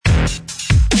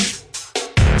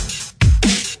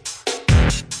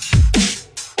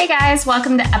guys,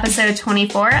 welcome to episode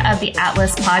 24 of the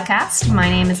Atlas Podcast. My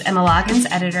name is Emma Loggins,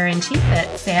 editor-in-chief at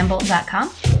fanbolt.com.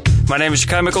 My name is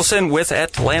Ja'Kai Mickelson with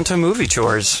Atlanta Movie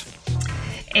Tours.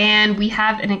 And we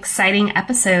have an exciting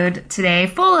episode today,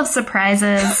 full of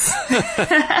surprises.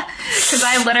 Because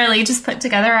I literally just put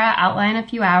together our outline a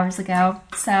few hours ago.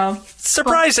 So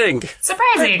Surprising!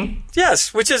 Surprising!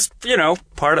 Yes, which is,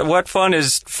 part of what fun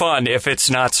is fun if it's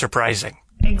not surprising.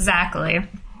 Exactly.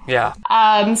 Yeah.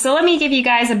 So let me give you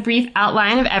guys a brief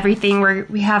outline of everything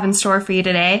we have in store for you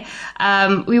today.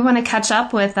 We want to catch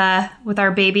up with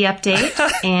our baby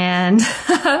update and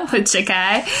with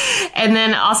Ja'Kai, and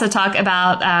then also talk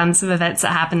about some events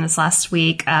that happened this last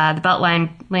week. The Beltline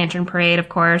Lantern Parade, of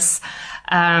course.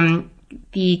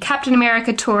 The Captain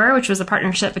America Tour, which was a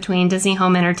partnership between Disney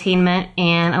Home Entertainment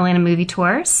and Atlanta Movie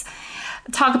Tours.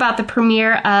 Talk about the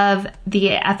premiere of the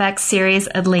FX series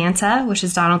Atlanta, which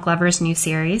is Donald Glover's new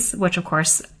series, which of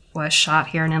course was shot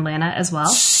here in Atlanta as well.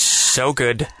 So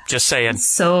good. Just saying.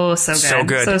 So good. So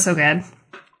good. So good.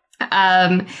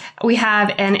 We have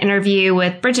an interview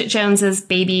with Bridget Jones's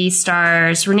Baby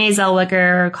stars Renee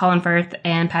Zellweger, Colin Firth,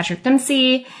 and Patrick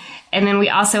Dempsey. And then we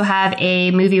also have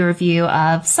a movie review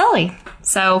of Sully.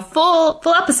 So full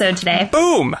episode today.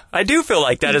 Boom! I do feel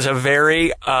like that is a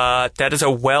very, that is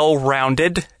a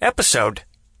well-rounded episode.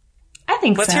 I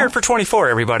think Let's hear it for 24,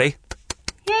 everybody.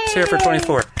 Yay. Let's hear it for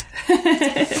 24.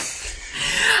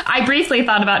 I briefly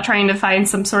thought about trying to find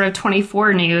some sort of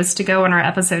 24 news to go in our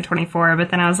episode 24, but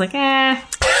then I was like, Oh,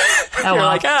 You're well.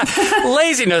 like,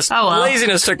 laziness. Oh, well.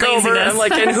 Laziness took over. I'm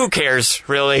like, and who cares,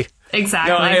 really?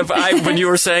 Exactly. When you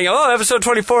were saying, episode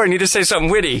 24, I need to say something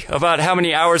witty about how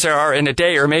many hours there are in a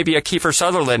day, or maybe a Kiefer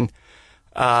Sutherland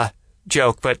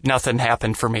joke, but nothing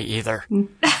happened for me either.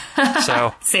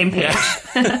 So Same page.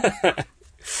 Yeah.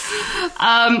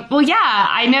 Well, yeah,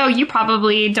 I know you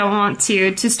probably don't want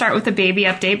to start with the baby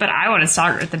update, but I want to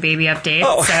start with the baby update.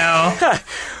 Oh. So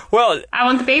Well, I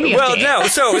want the baby update. Well,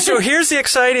 no. So here's the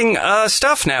exciting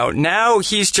stuff now. Now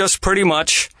he's just pretty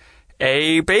much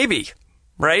a baby.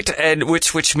 Right, and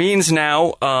which means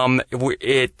now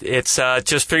it's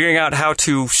just figuring out how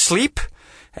to sleep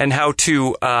and how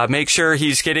to make sure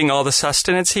he's getting all the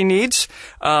sustenance he needs.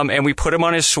 And we put him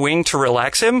on his swing to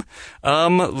relax him.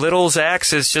 Little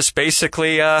Zax is just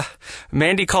basically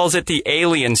Mandy calls it the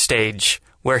alien stage,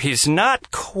 where he's not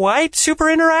quite super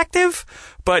interactive,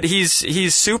 but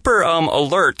he's super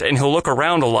alert, and he'll look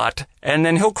around a lot, and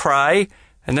then he'll cry,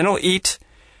 and then he'll eat,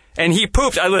 and he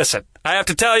poops. Listen. I have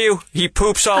to tell you, he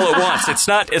poops all at once. It's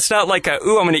not like I'm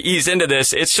going to ease into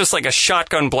this. It's just like a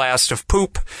shotgun blast of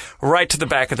poop right to the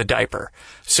back of the diaper.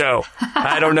 So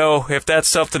I don't know if that's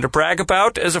something to brag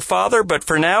about as a father, but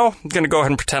for now, I'm going to go ahead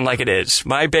and pretend like it is.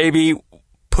 My baby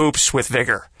poops with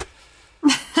vigor.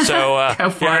 So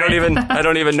I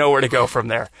don't even know where to go from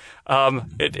there.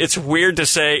 It's weird to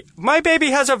say my baby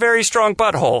has a very strong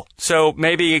butthole, so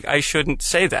maybe I shouldn't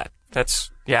say that. It's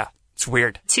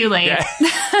weird. Too late.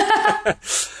 Yeah.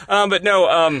 But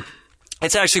no,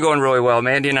 it's actually going really well.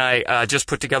 Mandy and I just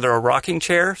put together a rocking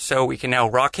chair, so we can now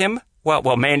rock him.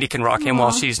 Well, Mandy can rock him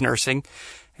while she's nursing.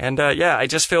 And I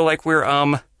just feel like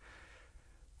we're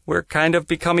kind of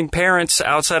becoming parents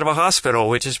outside of a hospital,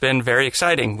 which has been very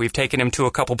exciting. We've taken him to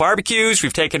a couple barbecues.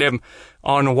 We've taken him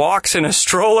on walks in a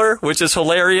stroller, which is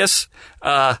hilarious,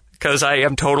 because I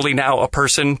am totally now a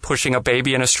person pushing a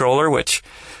baby in a stroller, which,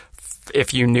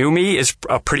 if you knew me, is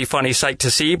a pretty funny sight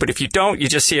to see. But if you don't, you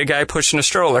just see a guy pushing a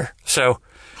stroller. So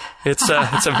it's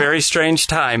a very strange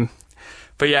time.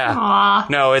 But yeah, Aww.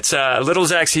 No, it's little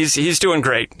Zax. He's doing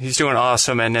great. He's doing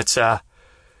awesome, and it's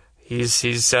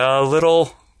he's a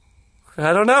little,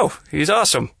 I don't know. He's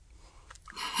awesome.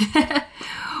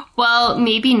 Well,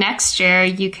 maybe next year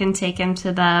you can take him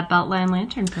to the Beltline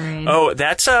Lantern Parade. Oh,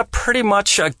 that's pretty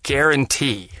much a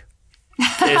guarantee.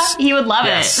 He would love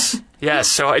yes. it. Yes.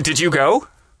 So did you go?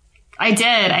 I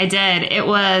did. It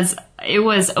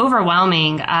was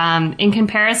overwhelming. In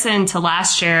comparison to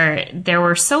last year, there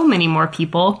were so many more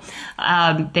people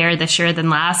there this year than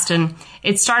last. And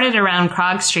it started around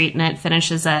Krog Street and it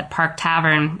finishes at Park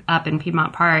Tavern up in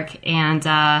Piedmont Park. And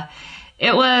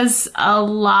it was a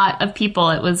lot of people.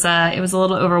 It was a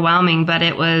little overwhelming, but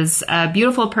it was a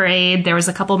beautiful parade. There was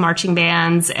a couple marching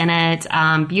bands in it,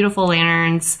 beautiful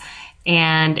lanterns,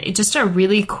 and just a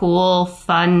really cool,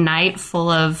 fun night full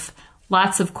of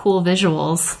lots of cool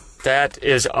visuals. That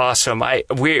is awesome.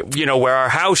 We where our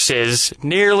house is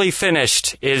nearly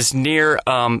finished is near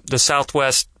the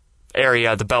southwest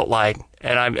area, the Beltline,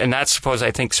 and that's supposed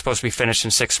to be finished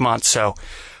in 6 months. So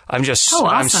I'm awesome.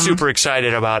 I'm super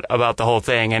excited about the whole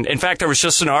thing. And in fact, there was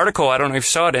just an article, I don't know if you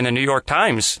saw it, in the New York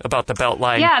Times about the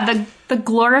Beltline. Yeah, the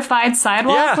glorified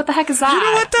sidewalk. Yeah. What the heck is that? You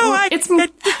know what,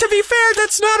 though? To be fair,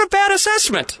 that's not a bad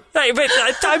assessment.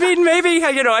 I mean, maybe,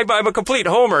 you know, I'm a complete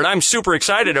homer, and I'm super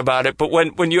excited about it. But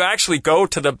when you actually go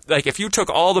to if you took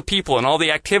all the people and all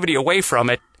the activity away from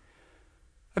it,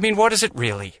 I mean, what is it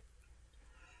really?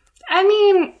 I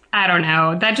mean, I don't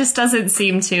know. That just doesn't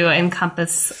seem to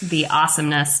encompass the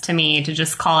awesomeness to me to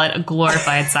just call it a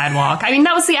glorified sidewalk. I mean,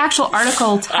 that was the actual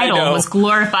article title, was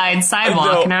glorified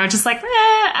sidewalk. And I was just like,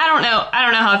 I don't know. I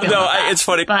don't know how I feel about that. It's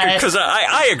funny because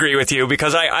I agree with you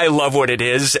because I love what it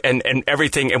is and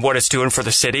everything and what it's doing for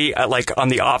the city. Like on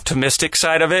the optimistic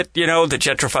side of it, you know, the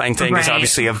gentrifying thing is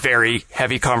obviously a very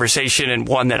heavy conversation and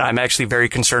one that I'm actually very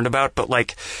concerned about. But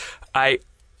like, I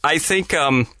think,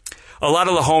 a lot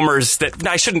of the homers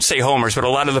I shouldn't say homers, but a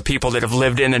lot of the people that have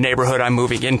lived in the neighborhood I'm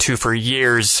moving into for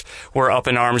years were up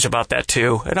in arms about that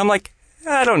too. And I'm like,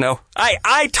 I don't know.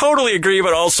 I totally agree,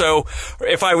 but also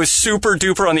if I was super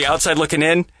duper on the outside looking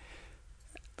in,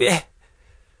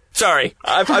 sorry,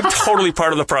 I'm totally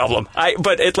part of the problem.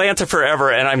 But Atlanta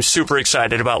forever, and I'm super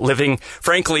excited about living,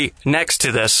 frankly, next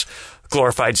to this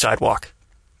glorified sidewalk.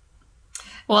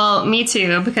 Well, me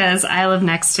too, because I live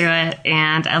next to it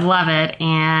and I love it.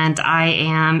 And I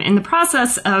am in the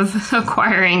process of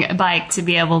acquiring a bike to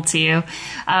be able to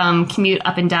commute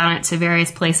up and down it to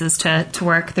various places to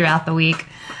work throughout the week.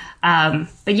 But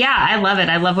yeah, I love it.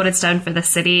 I love what it's done for the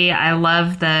city. I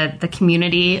love the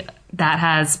community that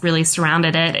has really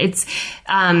surrounded it. It's,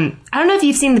 I don't know if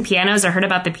you've seen the pianos or heard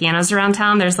about the pianos around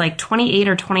town. There's like 28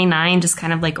 or 29 just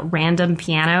kind of like random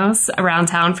pianos around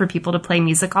town for people to play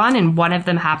music on. And one of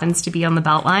them happens to be on the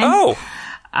Beltline. Oh.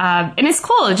 And it's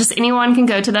cool. Just anyone can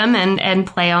go to them and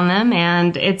play on them.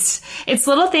 And it's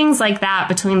little things like that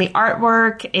between the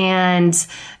artwork and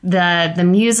the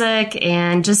music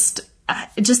and just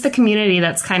the community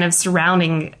that's kind of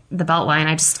surrounding the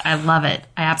Beltline. I love it.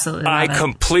 I absolutely love it. I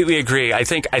completely agree. I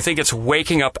think it's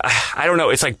waking up. I don't know.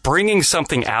 It's like bringing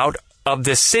something out of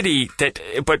the city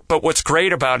but what's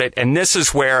great about it, and this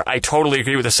is where I totally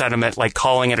agree with the sentiment, like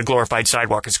calling it a glorified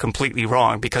sidewalk is completely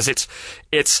wrong because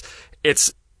it's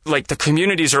like the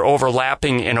communities are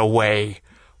overlapping in a way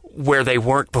where they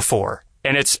weren't before.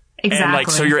 And and like,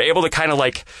 so you're able to kind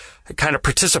of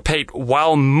participate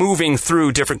while moving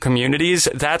through different communities.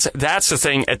 That's the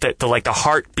thing at the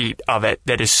heartbeat of it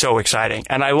that is so exciting.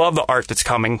 And I love the art that's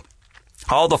coming,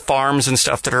 all the farms and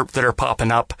stuff that are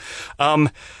popping up.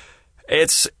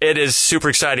 It is super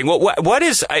exciting.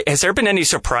 Has there been any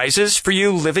surprises for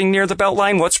you living near the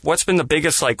Beltline? What's been the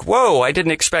biggest, like, whoa, I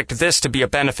didn't expect this to be a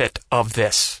benefit of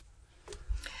this?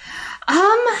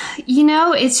 You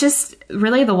know, it's just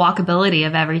really the walkability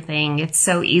of everything. It's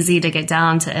so easy to get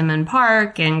down to Inman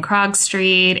Park and Krog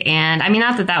Street. And I mean,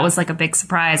 not that was like a big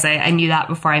surprise. I knew that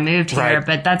before I moved here,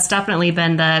 but that's definitely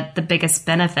been the biggest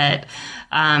benefit,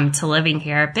 to living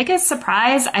here. Biggest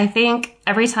surprise, I think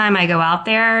every time I go out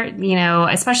there, you know,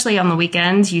 especially on the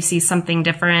weekends, you see something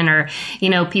different or, you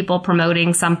know, people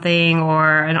promoting something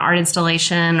or an art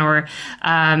installation or,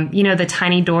 you know, the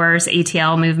Tiny Doors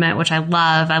ATL movement, which I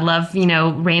love. I love, you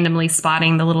know, randomly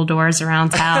spotting the little doors around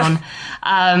town.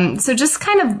 So just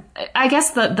kind of, I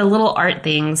guess the little art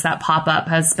things that pop up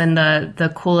has been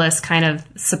the coolest kind of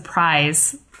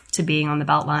surprise to being on the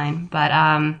Beltline. But,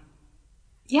 I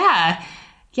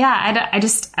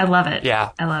love it.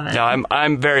 Yeah. I love it. No,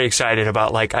 I'm very excited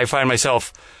about, like, I find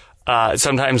myself,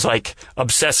 sometimes like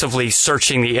obsessively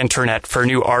searching the internet for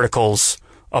new articles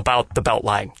about the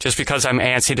Beltline, just because I'm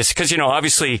antsy because, you know,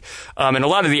 obviously, in a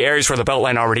lot of the areas where the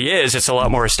Beltline already is, it's a lot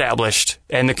more established,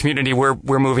 and the community we're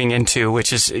moving into,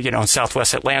 which is, you know,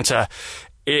 Southwest Atlanta,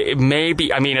 it may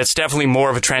be, I mean, it's definitely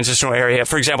more of a transitional area.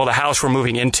 For example, the house we're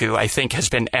moving into, I think, has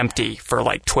been empty for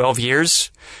like 12 years,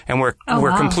 and we're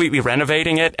completely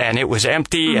renovating it, and it was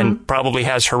empty and probably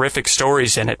has horrific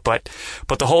stories in it, but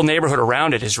the whole neighborhood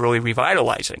around it is really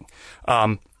revitalizing.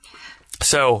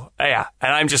 So yeah,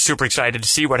 and I'm just super excited to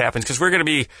see what happens because we're going to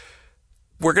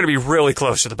be really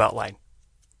close to the Beltline.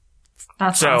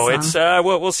 That's so awesome. It's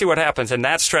we'll see what happens, and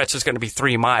that stretch is going to be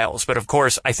 3 miles. But of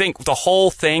course, I think the whole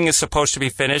thing is supposed to be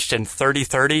finished in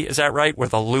 30-30. Is that right? Where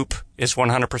the loop is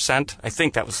 100%. I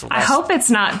think that was the last. I hope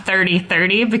it's not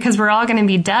 30-30 because we're all going to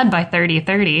be dead by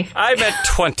 30-30. I meant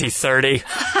 20-30.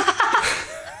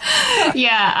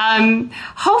 Yeah,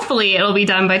 hopefully it'll be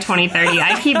done by 2030.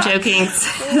 I keep joking.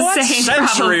 What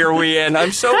century are we in?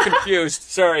 I'm so confused.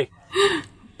 Sorry.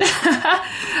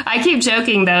 I keep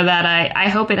joking though that I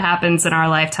hope it happens in our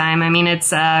lifetime. I mean,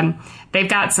 it's they've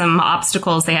got some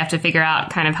obstacles they have to figure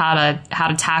out kind of how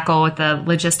to tackle with the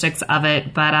logistics of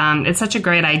it. But it's such a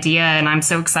great idea, and I'm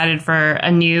so excited for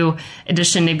a new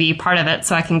addition to be part of it,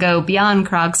 so I can go beyond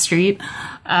Krog Street.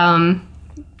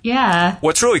 Yeah.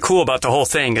 What's really cool about the whole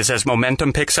thing is as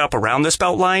momentum picks up around this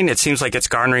Beltline, it seems like it's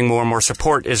garnering more and more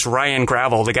support, is Ryan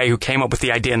Gravel, the guy who came up with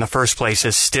the idea in the first place,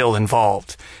 is still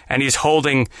involved. And he's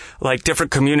holding like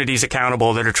different communities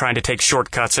accountable that are trying to take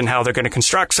shortcuts in how they're going to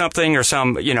construct something or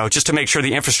just to make sure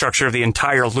the infrastructure of the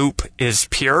entire loop is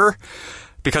pure.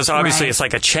 Because obviously It's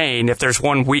like a chain. If there's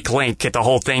one weak link, the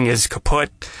whole thing is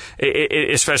kaput,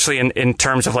 especially in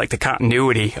terms of like the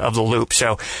continuity of the loop.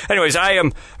 So anyways, I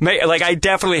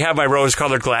definitely have my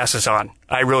rose-colored glasses on.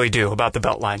 I really do about the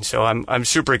Beltline. So I'm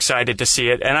super excited to see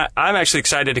it. And I'm actually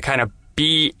excited to kind of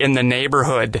be in the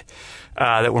neighborhood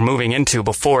that we're moving into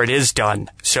before it is done.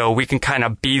 So we can kind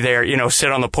of be there,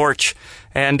 sit on the porch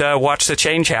and watch the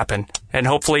change happen. And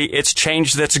hopefully it's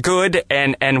change that's good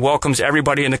and welcomes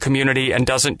everybody in the community and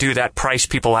doesn't do that price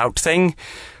people out thing,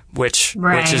 which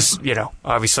is,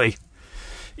 obviously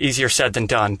easier said than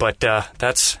done. But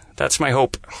that's my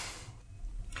hope.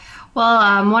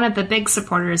 Well, one of the big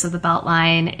supporters of the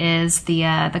Beltline is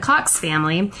the Cox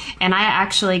family, and I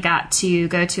actually got to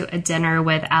go to a dinner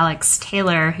with Alex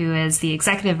Taylor, who is the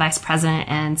executive vice president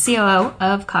and COO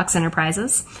of Cox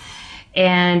Enterprises.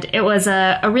 And it was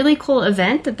a really cool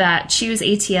event that Choose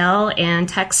ATL and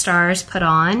Techstars put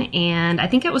on, and I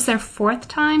think it was their 4th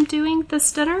time doing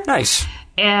this dinner. Nice.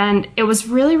 And it was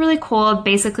really, really cool.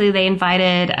 Basically, they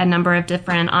invited a number of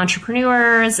different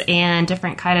entrepreneurs and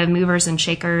different kind of movers and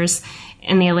shakers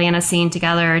in the Atlanta scene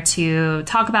together to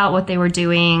talk about what they were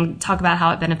doing, talk about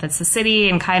how it benefits the city,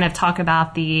 and kind of talk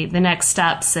about the next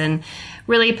steps and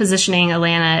really positioning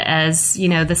Atlanta as,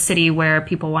 the city where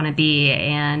people want to be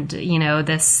and,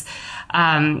 this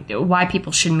why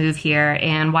people should move here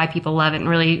and why people love it, and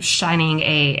really shining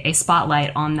a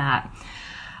spotlight on that.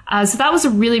 So that was a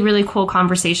really, really cool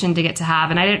conversation to get to have.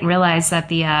 And I didn't realize that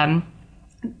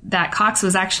that Cox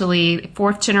was actually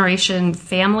 4th generation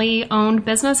family owned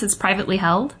business. It's privately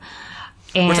held.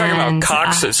 And, we're talking about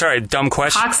Cox. Sorry, dumb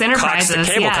question. Cox Enterprises, Cox,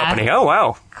 the cable company. Oh,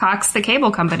 wow. Cox, the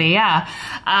cable company. Yeah.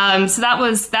 So that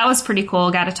was pretty cool.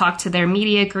 Got to talk to their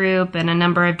media group and a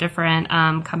number of different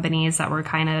companies that were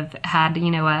kind of had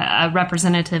a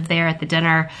representative there at the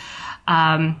dinner.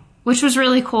 Which was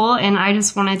really cool, and I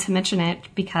just wanted to mention it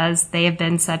because they have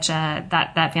been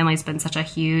that family's been such a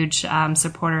huge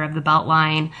supporter of the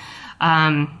Beltline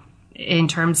in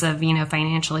terms of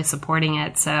financially supporting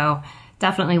it. So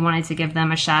definitely wanted to give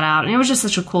them a shout out, and it was just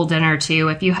such a cool dinner too.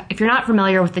 If you're not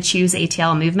familiar with the Choose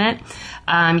ATL movement,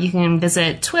 you can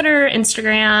visit Twitter,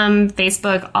 Instagram,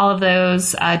 Facebook, all of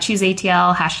those. Choose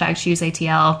ATL,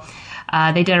 #ChooseATL.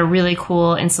 They did a really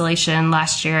cool installation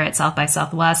last year at South by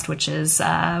Southwest, which is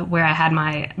where I had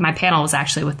my panel was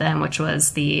actually with them, which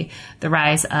was the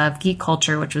rise of geek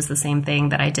culture, which was the same thing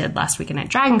that I did last weekend at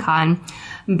DragonCon.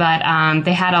 But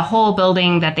they had a whole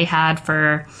building that they had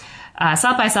for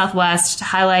South by Southwest,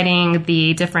 highlighting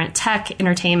the different tech,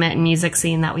 entertainment, and music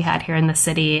scene that we had here in the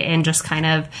city, and just kind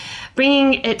of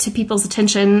bringing it to people's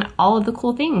attention, all of the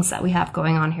cool things that we have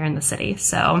going on here in the city.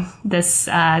 So this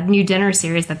new dinner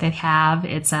series that they have,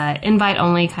 it's an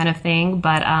invite-only kind of thing,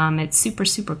 but it's super,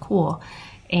 super cool.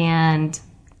 And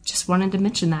just wanted to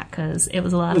mention that because it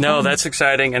was a lot of fun. No, that's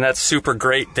exciting, and that's super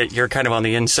great that you're kind of on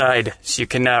the inside, so you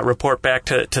can report back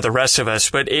to the rest of us.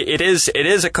 But it is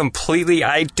a completely,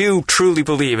 I do truly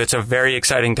believe it's a very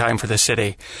exciting time for the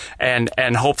city, and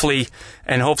hopefully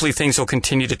things will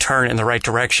continue to turn in the right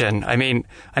direction. I mean,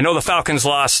 I know the Falcons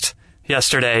lost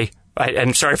yesterday.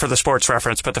 I'm sorry for the sports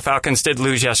reference, but the Falcons did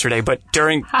lose yesterday. But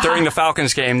during the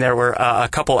Falcons game, there were a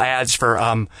couple ads for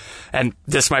and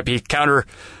this might be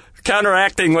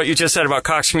counteracting what you just said about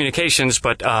Cox Communications,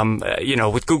 but,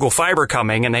 with Google Fiber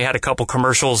coming, and they had a couple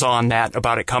commercials on that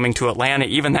about it coming to Atlanta,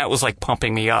 even that was like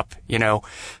pumping me up,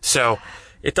 So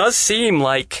it does seem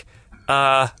like,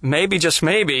 maybe, just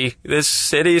maybe, this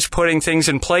city's putting things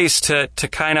in place to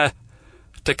kind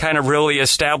of really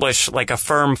establish like a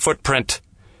firm footprint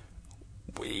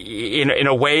in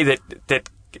a way that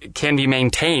can be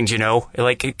maintained,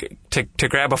 like to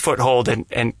grab a foothold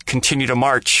and continue to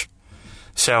march.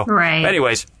 So,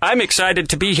 Anyways, I'm excited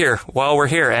to be here while we're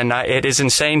here, and it is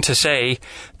insane to say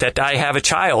that I have a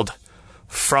child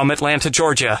from Atlanta,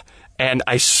 Georgia, And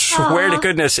I swear to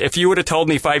goodness, if you would have told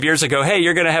me 5 years ago, hey,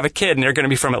 you're going to have a kid and they're going to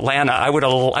be from Atlanta, I would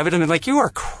have been like, you are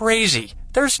crazy.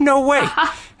 There's no way.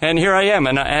 And here I am.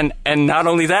 And not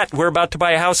only that, we're about to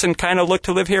buy a house and kind of look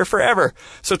to live here forever.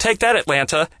 So take that,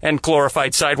 Atlanta, and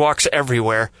glorified sidewalks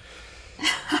everywhere.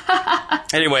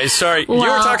 Anyways, sorry. Well, you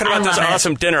were talking about this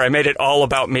awesome dinner. I made it all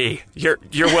about me. You're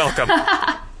welcome.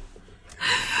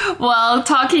 Well,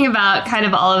 talking about kind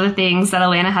of all of the things that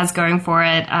Atlanta has going for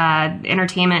it, the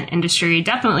entertainment industry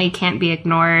definitely can't be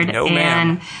ignored. No,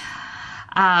 ma'am.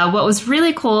 And what was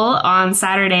really cool on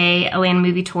Saturday, Atlanta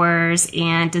Movie Tours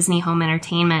and Disney Home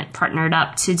Entertainment partnered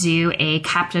up to do a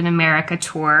Captain America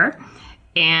tour.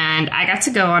 And I got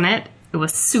to go on it. It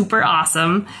was super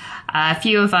awesome. A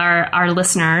few of our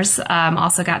listeners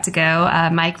also got to go.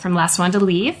 Mike from Last One to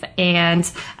Leave and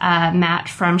Matt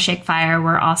from Shake Fire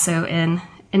were also in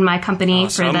my company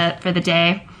for the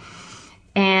day.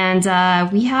 And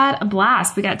we had a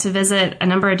blast. We got to visit a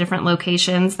number of different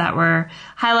locations that were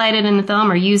highlighted in the film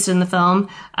or used in the film.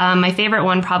 My favorite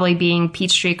one probably being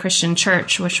Peachtree Christian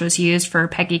Church, which was used for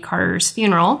Peggy Carter's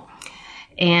funeral.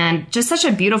 And just such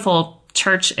a beautiful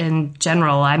church in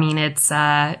general. I mean,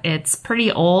 it's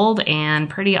pretty old and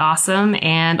pretty awesome,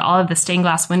 and all of the stained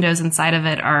glass windows inside of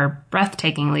it are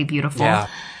breathtakingly beautiful. Yeah.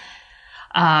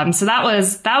 So that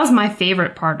was my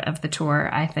favorite part of the tour,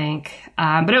 I think.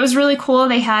 But it was really cool.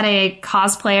 They had a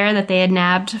cosplayer that they had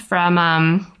nabbed from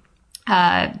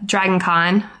Dragon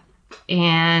Con,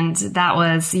 and that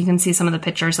was, you can see some of the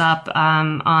pictures up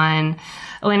on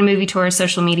Atlanta Movie Tour's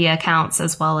social media accounts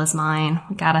as well as mine.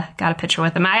 Got a picture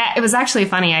with them. It was actually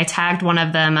funny. I tagged one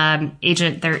of them,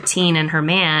 Agent 13 and her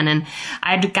man, and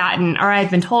I'd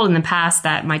been told in the past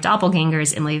that my doppelganger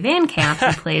is Emily Van Camp,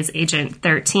 who plays Agent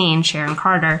 13, Sharon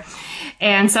Carter.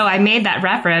 And so I made that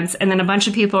reference, and then a bunch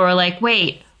of people were like,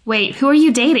 wait, who are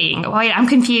you dating? Wait, I'm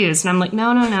confused. And I'm like,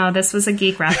 no, this was a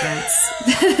geek reference.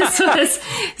 This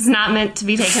is not meant to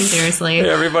be taken seriously. Hey,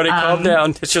 everybody calm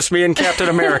down. It's just me and Captain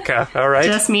America, all right?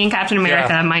 Just me and Captain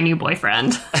America, my new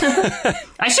boyfriend. I should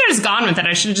have just gone with it.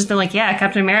 I should have just been like, yeah,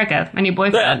 Captain America, my new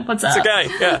boyfriend. What's up? It's a guy,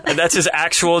 yeah. And that's his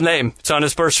actual name. It's on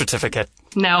his birth certificate.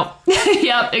 No.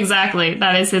 Yep, exactly.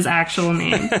 That is his actual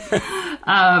name.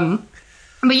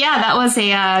 But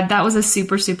yeah, that was a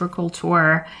super, super cool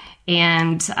tour.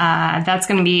 And that's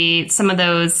going to be some of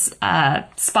those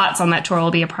spots on that tour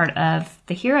will be a part of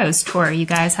the Heroes tour you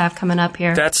guys have coming up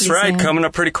here. That's right, soon. Coming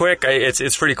up pretty quick.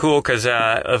 It's pretty cool because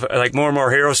like more and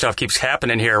more hero stuff keeps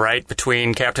happening here, right?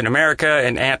 Between Captain America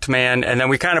and Ant-Man, and then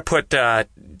we kind of put the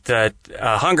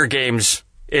Hunger Games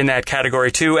in that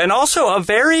category too, and also a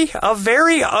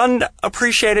very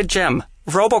unappreciated gem,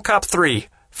 RoboCop 3,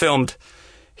 filmed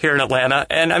here in Atlanta,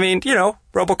 and I mean, you know,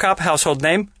 RoboCop, household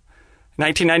name.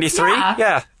 1993?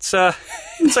 Yeah.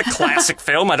 It's a classic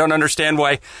film. I don't understand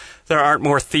why there aren't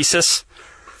more theses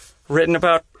written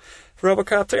about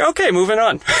RoboCop 3. Okay, moving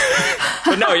on.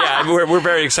 But no, yeah, we're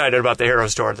very excited about the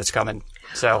Heroes tour that's coming.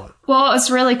 So, well, it was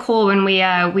really cool when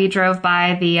we drove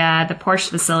by the Porsche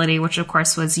facility, which of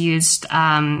course was used,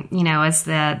 as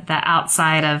the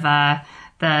outside of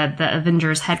the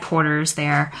Avengers headquarters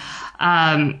there.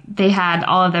 They had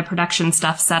all of the production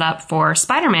stuff set up for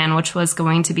Spider-Man, which was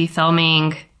going to be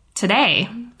filming today.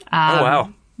 Oh,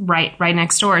 wow. Right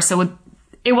next door. So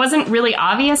it wasn't really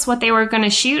obvious what they were going to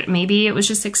shoot. Maybe it was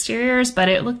just exteriors, but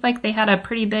it looked like they had a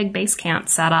pretty big base camp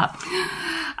set up.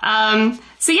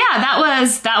 So yeah,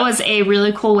 that was a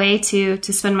really cool way to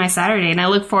spend my Saturday. And I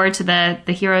look forward to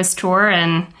the Heroes tour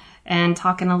and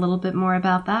talking a little bit more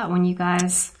about that when you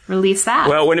guys release that.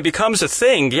 Well, when it becomes a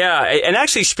thing, yeah. And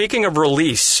actually, speaking of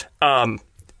release,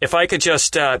 if I could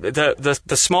just,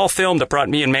 the small film that brought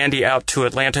me and Mandy out to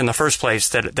Atlanta in the first place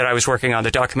that I was working on,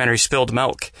 the documentary Spilled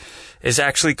Milk, is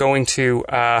actually going to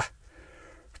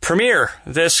premiere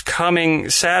this coming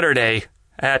Saturday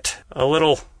at a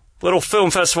little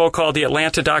film festival called the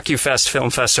Atlanta DocuFest Film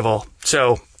Festival.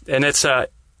 So, and it's going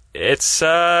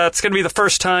to be the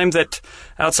first time that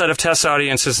outside of test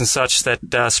audiences and such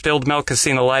that Spilled Milk has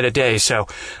seen the light of day. So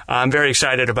I'm very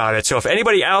excited about it. So if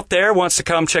anybody out there wants to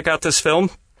come check out this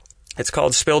film, it's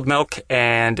called Spilled Milk,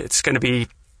 and it's going to be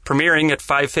premiering at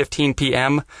 5:15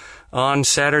 p.m. on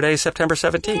Saturday, September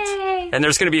 17th. Yay. And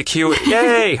there's going to be a queue.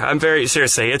 Yay! I'm very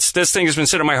seriously. This thing has been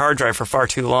sitting on my hard drive for far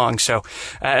too long. So,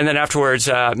 and then afterwards,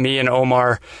 me and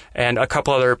Omar and a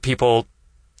couple other people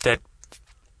that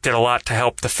did a lot to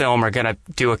help the film are going to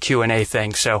do a Q&A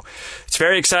thing. So it's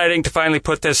very exciting to finally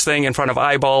put this thing in front of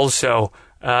eyeballs. So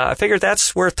I figured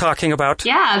that's worth talking about.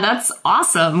 Yeah, that's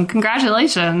awesome.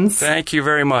 Congratulations. Thank you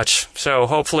very much. So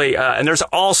hopefully, and there's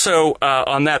also,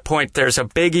 on that point, there's a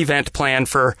big event planned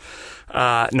for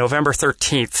November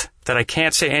 13th that I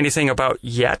can't say anything about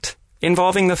yet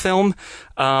involving the film,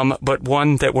 but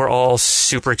one that we're all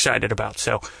super excited about.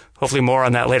 So hopefully more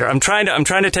on that later. I'm trying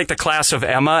to take the class of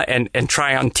Emma and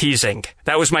try on teasing.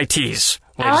 That was my tease,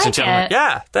 ladies and gentlemen. It.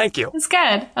 Yeah, thank you. That's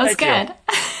good. That was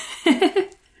good.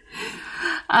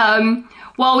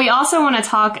 Well, we also want to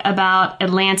talk about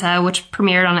Atlanta, which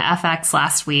premiered on FX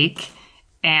last week,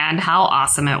 and how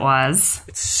awesome it was.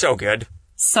 It's so good.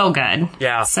 So good.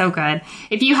 Yeah. So good.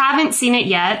 If you haven't seen it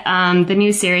yet, the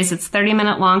new series, it's a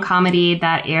 30-minute long comedy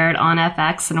that aired on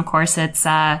FX. And of course, it's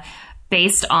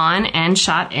based on and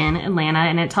shot in Atlanta.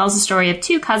 And it tells the story of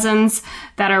two cousins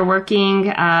that are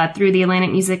working through the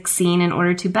Atlantic music scene in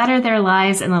order to better their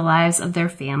lives and the lives of their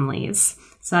families.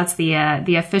 So that's the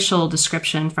official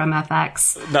description from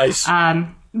FX. Nice.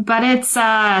 But it's...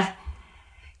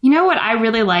 You know what I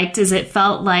really liked is it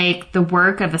felt like the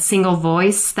work of a single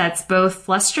voice that's both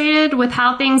frustrated with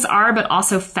how things are, but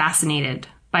also fascinated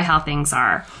by how things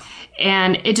are.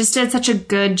 And it just did such a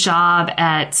good job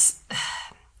at...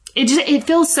 It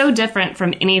feels so different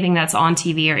from anything that's on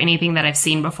TV or anything that I've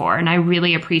seen before. And I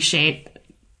really appreciate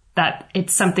that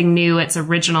it's something new, it's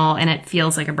original, and it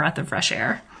feels like a breath of fresh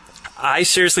air. I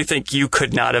seriously think you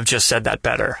could not have just said that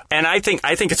better. And I think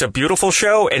it's a beautiful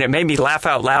show, and it made me laugh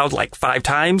out loud like 5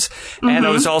 times. Mm-hmm. And I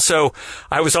was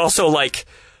also like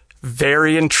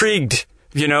very intrigued,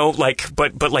 you know, like,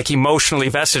 but like emotionally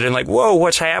vested in like, whoa,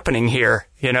 what's happening here?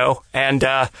 You know? And,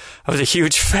 I was a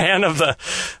huge fan of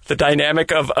the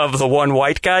dynamic of the one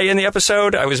white guy in the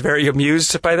episode. I was very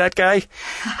amused by that guy.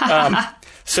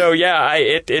 So yeah,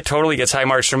 it totally gets high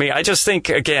marks for me. I just think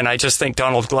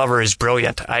Donald Glover is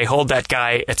brilliant. I hold that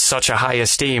guy at such a high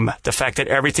esteem. The fact that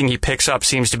everything he picks up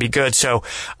seems to be good. So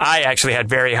I actually had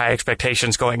very high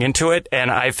expectations going into it, and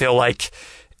I feel like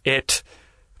it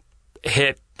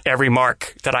hit every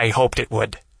mark that I hoped it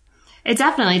would. It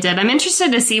definitely did. I'm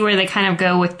interested to see where they kind of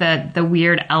go with the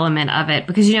weird element of it,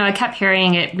 because, you know, I kept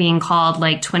hearing it being called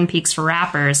like Twin Peaks for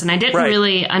rappers, and I didn't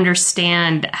really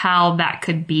understand how that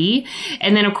could be.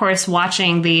 And then, of course,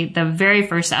 watching the very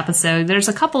first episode, there's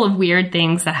a couple of weird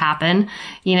things that happen.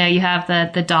 You know, you have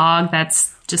the dog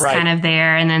that's just kind of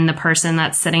there, and then the person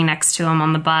that's sitting next to him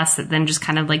on the bus that then just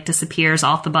kind of like disappears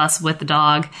off the bus with the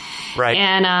dog. Right.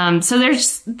 And so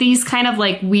there's these kind of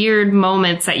like weird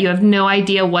moments that you have no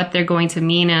idea what they're going to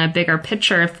mean in a bigger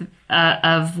picture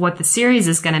of what the series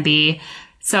is going to be.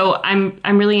 So I'm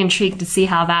really intrigued to see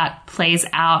how that plays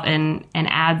out and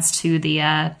adds to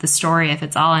the story, if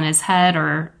it's all in his head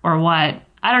or what.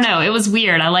 I don't know. It was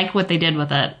weird. I liked what they did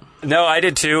with it. No, I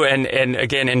did too, and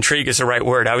again, intrigue is the right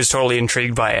word. I was totally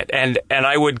intrigued by it, and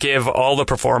I would give all the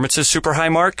performances super high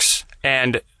marks,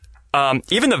 and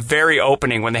even the very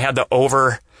opening when they had the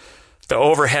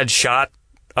overhead shot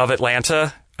of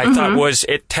Atlanta, I thought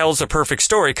it tells a perfect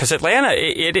story, because Atlanta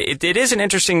it is an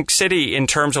interesting city in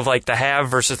terms of like the have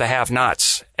versus the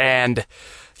have-nots, and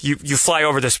you fly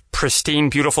over this pristine,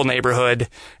 beautiful neighborhood,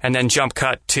 and then jump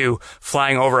cut to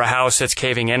flying over a house that's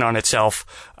caving in on itself.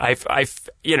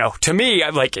 You know, to me,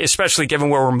 like, especially given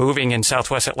where we're moving in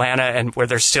Southwest Atlanta and where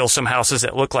there's still some houses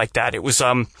that look like that, it was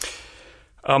a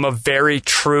very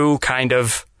true kind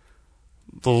of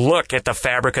look at the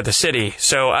fabric of the city.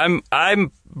 So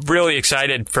I'm really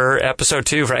excited for episode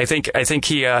 2. I think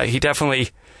he definitely.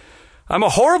 I'm a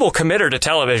horrible committer to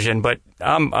television, but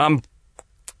I'm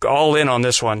all in on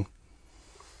this one.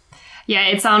 Yeah,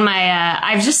 it's on my...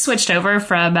 I've just switched over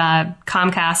from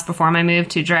Comcast before my move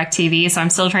to DirecTV, so I'm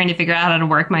still trying to figure out how to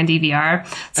work my DVR.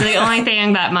 So the only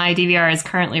thing that my DVR is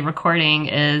currently recording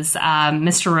is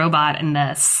Mr. Robot and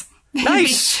this.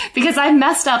 Nice. Because I've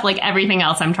messed up like everything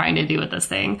else I'm trying to do with this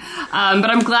thing. But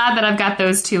I'm glad that I've got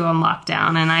those 2 on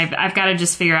lockdown, and I've got to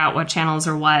just figure out what channels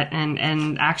are what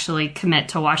and actually commit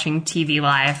to watching TV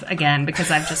live again,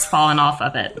 because I've just fallen off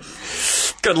of it.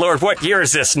 Good Lord, what year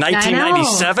is this?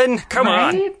 1997? Come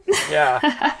on.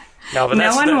 Yeah. No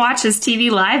one watches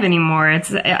TV live anymore.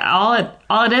 It's all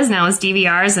it is now is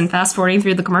DVRs and fast forwarding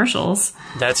through the commercials.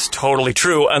 That's totally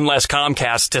true, unless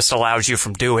Comcast disallows you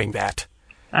from doing that.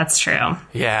 That's true.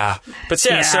 Yeah. But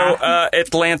yeah. So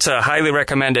Atlanta, highly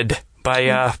recommended by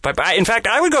in fact,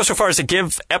 I would go so far as to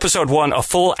give episode 1 a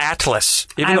full atlas.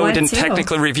 Even though we didn't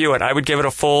technically review it, I would give it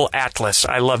a full atlas.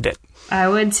 I loved it. I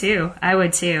would too.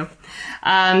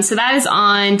 So that is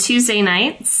on Tuesday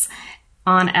nights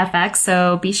on FX.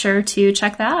 So be sure to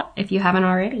check that out if you haven't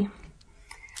already.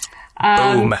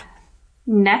 Boom.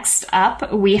 Next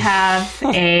up, we have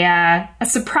a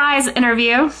surprise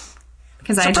interview.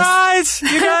 Surprise,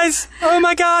 you guys! Oh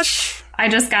my gosh! I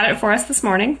just got it for us this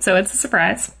morning, so it's a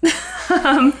surprise.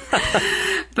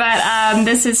 But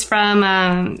this is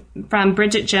from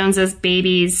Bridget Jones's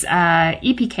Baby's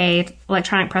EPK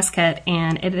electronic press kit,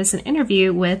 and it is an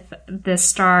interview with the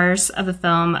stars of the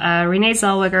film, Renee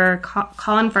Zellweger,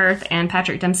 Colin Firth, and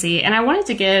Patrick Dempsey. And I wanted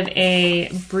to give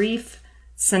a brief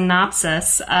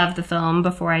synopsis of the film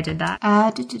before I did that.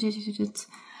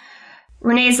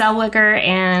 Renee Zellweger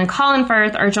and Colin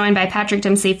Firth are joined by Patrick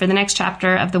Dempsey for the next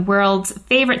chapter of the world's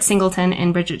favorite singleton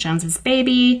in Bridget Jones's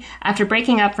Baby. After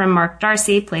breaking up from Mark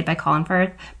Darcy, played by Colin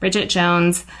Firth, Bridget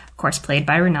Jones, of course played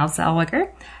by Renee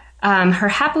Zellweger, her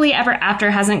happily ever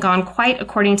after hasn't gone quite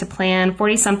according to plan.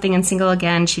 40-something and single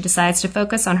again, she decides to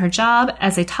focus on her job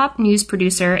as a top news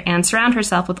producer and surround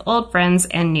herself with old friends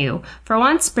and new. For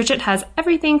once, Bridget has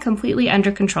everything completely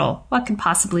under control. What could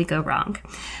possibly go wrong?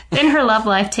 Then her love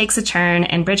life takes a turn,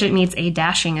 and Bridget meets a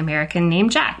dashing American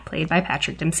named Jack, played by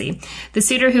Patrick Dempsey. The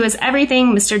suitor who is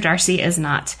everything Mr. Darcy is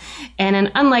not. In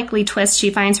an unlikely twist, she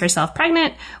finds herself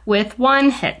pregnant with one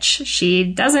hitch. She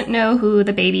doesn't know who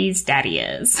the baby's daddy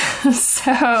is.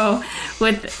 So,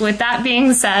 with that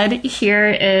being said, here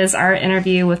is our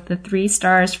interview with the 3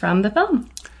 stars from the film.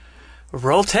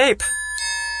 Roll tape.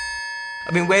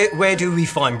 I mean, where do we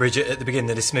find Bridget at the beginning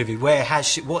of this movie? Where has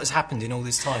she? What has happened in all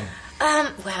this time?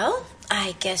 Well,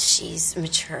 I guess she's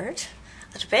matured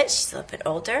a little bit. She's a little bit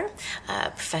older,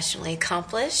 professionally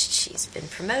accomplished. She's been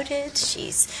promoted.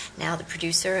 She's now the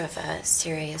producer of a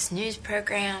serious news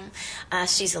program.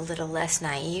 She's a little less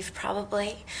naive,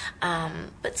 probably,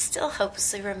 but still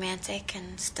hopelessly romantic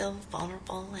and still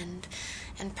vulnerable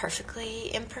and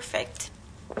perfectly imperfect.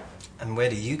 And where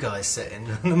do you guys sit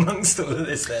in amongst all of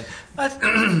this then?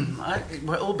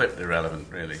 We're all a bit irrelevant,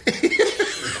 really.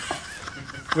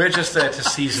 We're just there to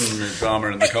season the drama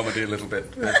and the comedy a little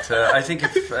bit. But I think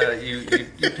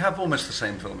if you'd have almost the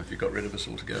same film if you got rid of us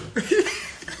altogether.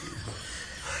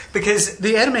 Because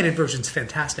the animated version's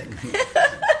fantastic.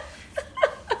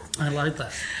 I like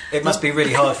that. It must be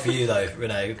really hard for you, though,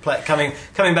 Renee, coming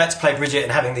back to play Bridget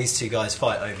and having these 2 guys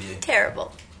fight over you.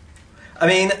 Terrible. I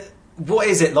mean, what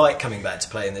is it like coming back to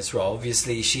play in this role?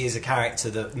 Obviously, she is a character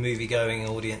that movie-going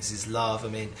audiences love. I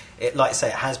mean, like I say,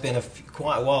 it has been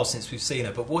quite a while since we've seen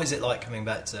her, but what is it like coming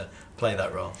back to play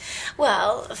that role?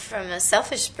 Well, from a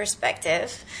selfish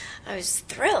perspective, I was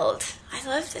thrilled. I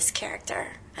love this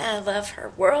character. I love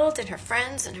her world and her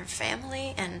friends and her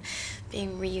family, and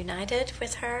being reunited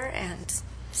with her and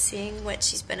seeing what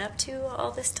she's been up to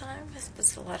all this time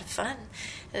was a lot of fun.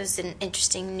 It was an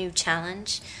interesting new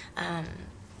challenge.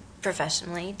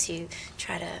 Professionally, to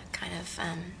try to kind of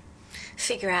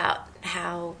figure out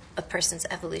how a person's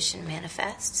evolution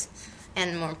manifests,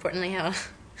 and more importantly, how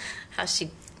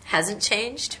she hasn't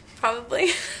changed,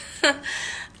 probably.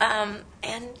 And,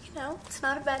 it's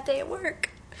not a bad day at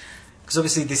work. Because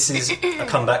obviously this is a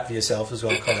comeback for yourself as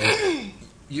well, Colin.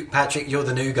 Patrick, you're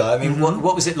the new guy. I mean,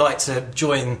 what was it like to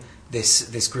join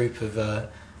this group of...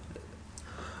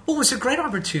 Well, it was a great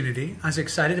opportunity. I was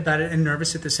excited about it and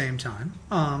nervous at the same time,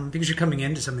 because you're coming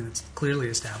into something that's clearly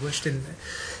established, and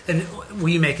will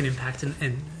you make an impact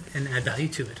and add value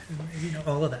to it? And,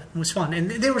 all of that. It was fun, and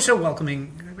they were so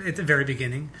welcoming at the very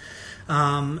beginning,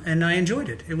 and I enjoyed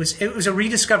it. It was a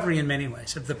rediscovery in many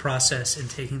ways of the process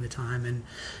and taking the time,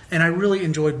 and I really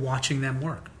enjoyed watching them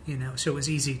work. So it was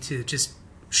easy to just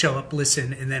show up,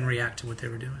 listen, and then react to what they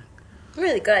were doing. I'm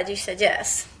really glad you said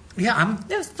yes. Yeah,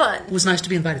 it was fun. It was nice to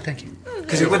be invited. Thank you.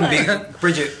 Because it wouldn't be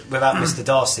Bridget without Mr.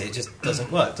 Darcy. It just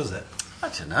doesn't work, does it? I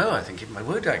don't know. I think it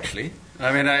would, actually.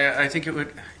 I mean, I think it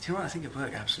would... Do you know what? I think it would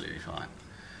work absolutely fine.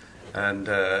 And,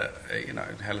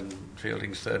 Helen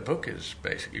Fielding's 3rd book is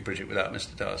basically Bridget without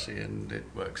Mr. Darcy, and it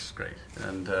works great.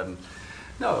 And,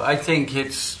 no, I think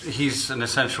he's an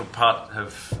essential part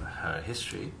of her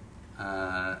history.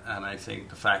 And I think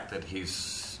the fact that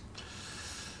he's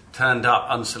turned up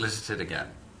unsolicited again,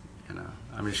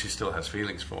 I mean, she still has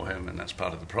feelings for him, and that's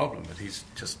part of the problem, but the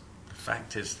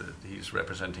fact is that he's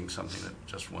representing something that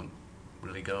just won't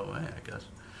really go away, I guess.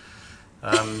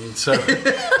 So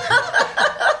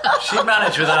she'd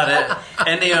manage without it,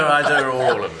 any or either or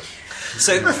all of us.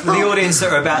 So for the audience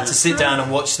that are about to sit down and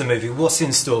watch the movie, what's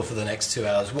in store for the next 2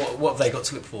 hours? What have they got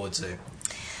to look forward to?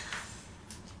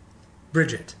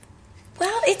 Bridget.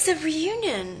 Well, it's a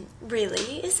reunion,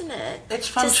 really, isn't it? It's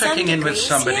fun checking in with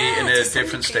somebody in a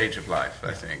different stage of life,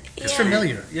 I think. It's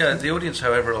familiar. Yeah, the audience,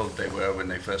 however old they were when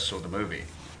they first saw the movie,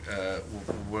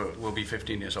 will be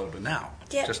 15 years older now,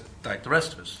 just like the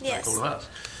rest of us, like all of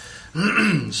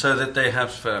us. So that they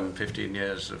have 15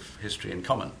 years of history in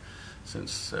common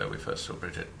since we first saw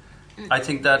Bridget. I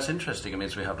think that's interesting. It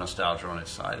means we have nostalgia on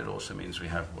its side. It also means we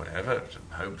have whatever,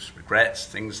 hopes, regrets,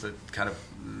 things that kind of,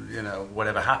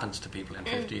 whatever happens to people in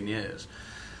 15 years.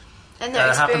 And their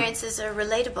experiences are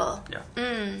relatable. Yeah.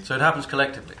 So it happens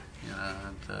collectively. You know,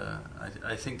 and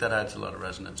I think that adds a lot of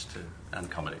resonance to and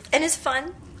comedy. And it's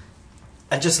fun.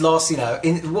 And just last,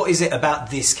 what is it about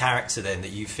this character then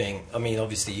that you think? I mean,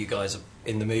 obviously you guys are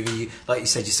in the movie, like you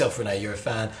said yourself, Renee, you're a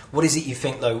fan. What is it you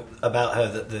think though about her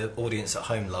that the audience at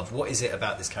home love? What is it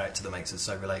about this character that makes her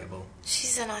so relatable?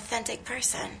 She's an authentic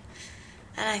person,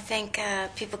 and I think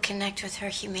people connect with her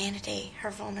humanity,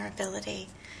 her vulnerability.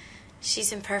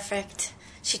 She's imperfect.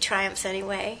 She triumphs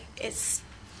anyway. It's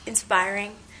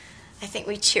inspiring. I think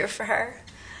we cheer for her.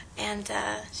 And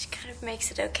she kind of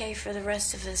makes it okay for the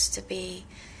rest of us to be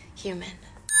human.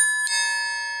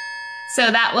 So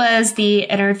that was the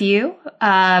interview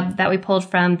that we pulled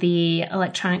from the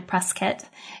electronic press kit.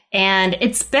 And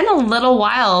it's been a little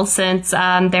while since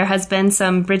there has been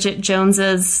some Bridget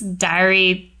Jones's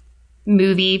Diary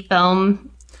movie,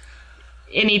 film,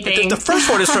 anything. The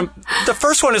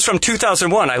first one is from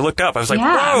 2001. I looked up. I was like,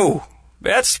 whoa.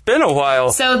 That's been a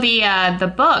while. So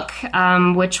the book,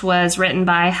 which was written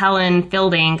by Helen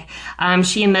Fielding,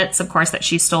 she admits, of course, that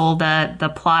she stole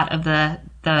the plot of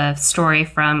the story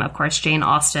from, of course, Jane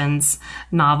Austen's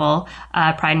novel,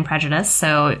 Pride and Prejudice.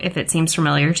 So if it seems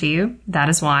familiar to you, that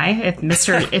is why. If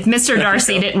Mr.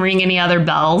 Darcy didn't ring any other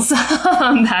bells,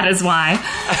 that is why.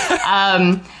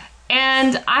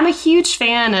 And I'm a huge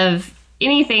fan of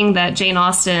anything that Jane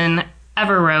Austen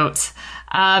ever wrote.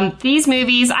 These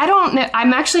movies, I don't know.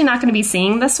 I'm actually not going to be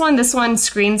seeing this one. This one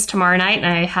screens tomorrow night, and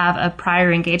I have a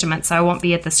prior engagement, so I won't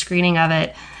be at the screening of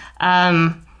it.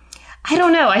 I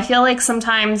don't know. I feel like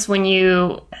sometimes when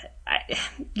you're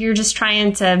just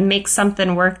trying to make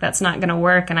something work that's not going to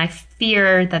work, and I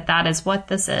fear that is what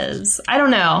this is. I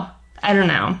don't know.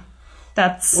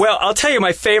 Well, I'll tell you,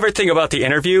 my favorite thing about the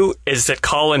interview is that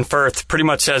Colin Firth pretty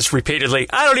much says repeatedly,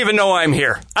 I don't even know why I'm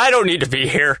here. I don't need to be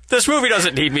here. This movie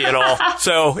doesn't need me at all.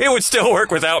 So it would still work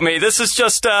without me. This is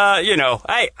just, I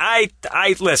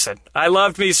listen. I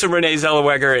loved me some Renee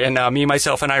Zellweger and Me,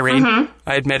 Myself, and Irene. Mm-hmm.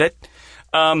 I admit it.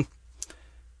 And,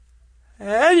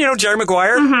 Jerry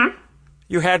Maguire. Mm-hmm.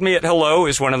 You had me at hello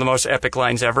is one of the most epic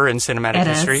lines ever in cinematic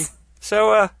history.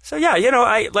 So yeah,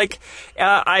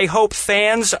 I hope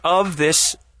fans of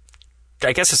this,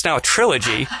 I guess it's now a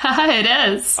trilogy.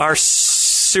 It is. Are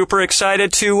super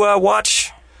excited to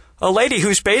watch a lady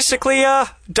who's basically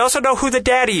doesn't know who the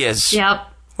daddy is. Yep.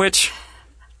 Which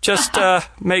just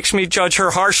makes me judge her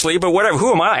harshly, but whatever.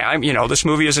 Who am I? This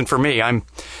movie isn't for me.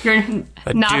 You're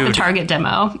not the target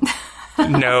demo.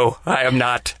 No, I am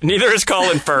not. Neither is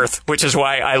Colin Firth, which is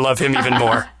why I love him even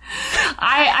more.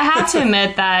 I have to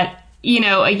admit that,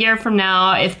 a year from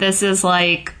now, if this is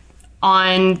like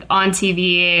on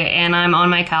TV and I'm on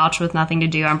my couch with nothing to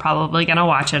do, I'm probably going to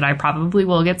watch it. I probably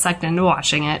will get sucked into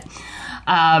watching it.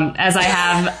 As I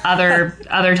have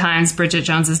other times, Bridget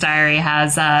Jones's Diary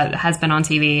has been on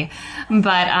TV.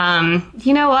 But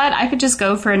you know what? I could just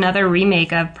go for another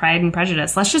remake of Pride and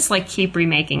Prejudice. Let's just keep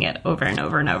remaking it over and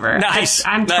over and over. Nice.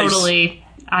 I'm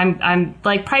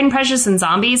like Pride and Prejudice and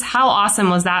Zombies. How awesome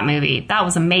was that movie? That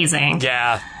was amazing.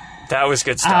 Yeah, that was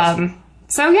good stuff.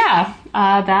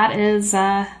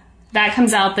 That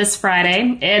comes out this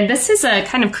Friday, and this is a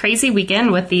kind of crazy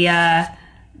weekend with the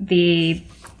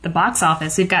box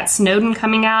office. We've got Snowden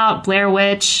coming out, Blair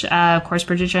Witch, of course,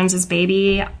 Bridget Jones's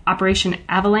Baby, Operation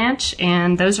Avalanche,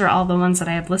 and those are all the ones that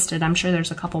I have listed. I'm sure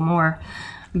there's a couple more,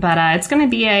 but it's going to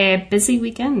be a busy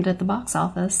weekend at the box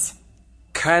office.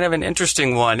 Kind of an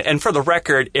interesting one. And for the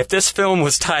record, if this film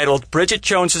was titled Bridget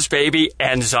Jones's Baby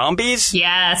and Zombies,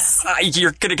 yes,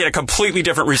 you're going to get a completely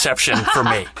different reception from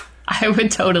me. I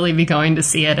would totally be going to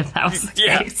see it if that was the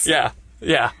case.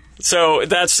 Yeah. So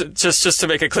that's just to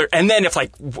make it clear. And then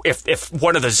if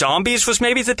one of the zombies was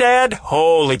maybe the dad,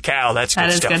 holy cow, that's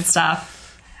good stuff. That is good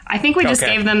stuff. I think we just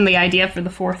gave them the idea for the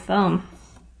fourth film.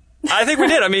 I think we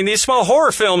did. I mean, these small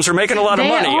horror films are making a lot of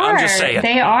money. I'm just saying.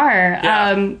 They are.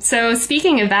 Yeah. So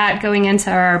speaking of that, going into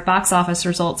our box office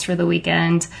results for the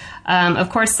weekend,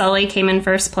 of course, Sully came in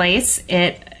first place.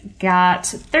 It got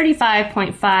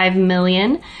 $35.5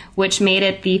 million, which made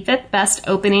it the fifth best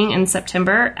opening in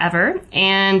September ever.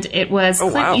 And it was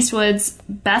Clint Eastwood's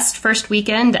best first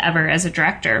weekend ever as a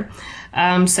director.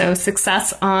 So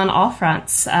success on all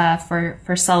fronts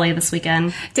for Sully this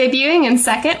weekend. Debuting in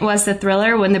second was the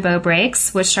thriller When the Bow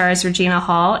Breaks, which stars Regina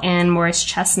Hall and Morris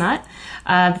Chestnut.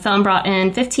 The film brought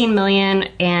in $15 million,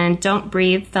 and Don't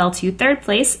Breathe fell to third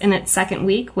place in its second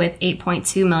week with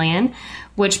 $8.2 million,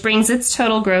 which brings its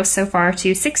total gross so far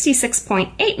to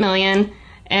 $66.8 million.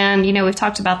 And, we've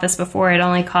talked about this before. It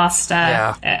only cost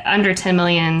under $10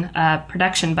 million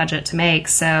production budget to make,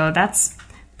 so that's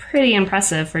pretty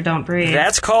impressive for Don't Breathe.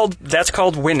 That's called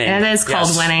winning. It is called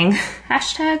Yes. winning.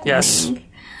 Hashtag Yes. winning.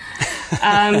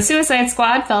 Suicide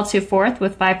Squad fell to 4th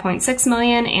with $5.6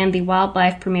 million, and The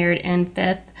Wildlife premiered in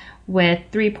 5th with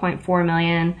 $3.4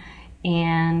 million.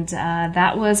 And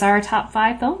that was our top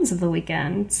 5 films of the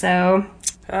weekend. So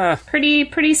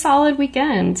pretty solid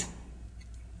weekend.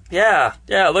 Yeah.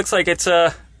 It looks like it's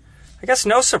I guess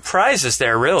no surprises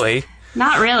there, really.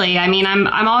 Not really. I mean,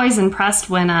 I'm always impressed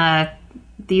when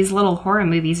these little horror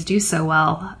movies do so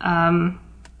well.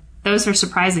 Those are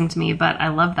surprising to me, but I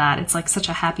love that. It's like such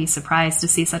a happy surprise to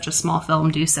see such a small film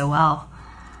do so well.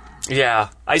 Yeah,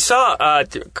 I saw,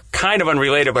 kind of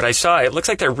unrelated, but I saw, it looks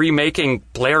like they're remaking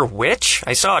Blair Witch.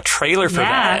 I saw a trailer for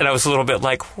that, and I was a little bit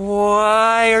like,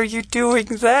 why are you doing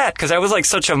that? Because that was like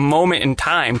such a moment in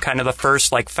time, kind of the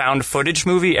first like found footage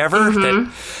movie ever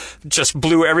that just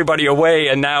blew everybody away,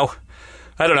 and now,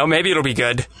 I don't know, maybe it'll be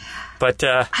good. But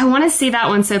I want to see that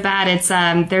one so bad. It's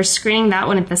they're screening that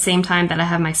one at the same time that I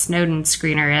have my Snowden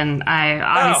screener, and I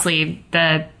obviously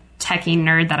the techie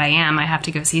nerd that I am, I have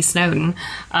to go see Snowden.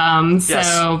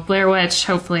 So Blair Witch,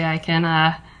 hopefully I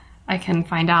can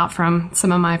find out from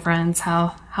some of my friends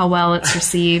how well it's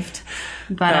received.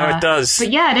 But it does.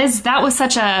 But yeah, it is. That was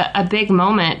such a big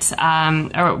moment.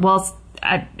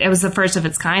 It was the first of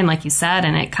its kind, like you said,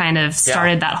 and it kind of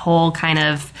started that whole kind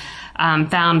of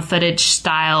found footage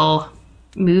style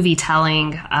movie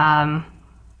telling.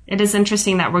 It is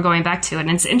interesting that we're going back to it, and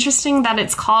it's interesting that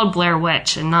it's called Blair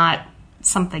Witch and not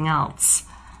something else.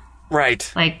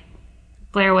 Right. Like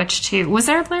Blair Witch 2. Was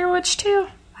there a Blair Witch 2?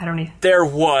 I don't know. There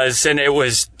was, and it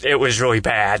was really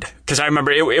bad. Because I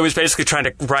remember it was basically trying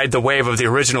to ride the wave of the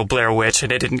original Blair Witch,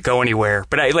 and it didn't go anywhere.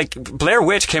 But Blair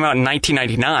Witch came out in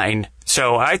 1999,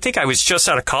 so I think I was just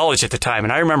out of college at the time,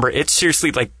 and I remember it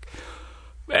seriously, like,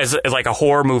 as like a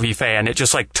horror movie fan, it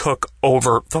just like took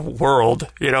over the world.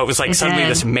 You know, it was like suddenly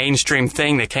this mainstream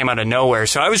thing that came out of nowhere.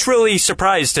 So I was really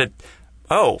surprised that,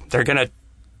 they're going to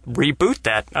reboot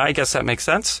that. I guess that makes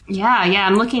sense. Yeah.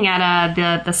 I'm looking at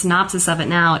the synopsis of it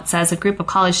now. It says a group of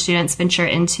college students venture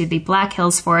into the Black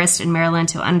Hills Forest in Maryland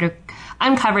to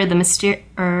uncover the mystery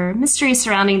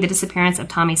surrounding the disappearance of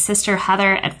Tommy's sister,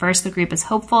 Heather. At first, the group is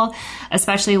hopeful,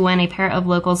 especially when a pair of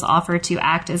locals offer to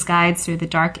act as guides through the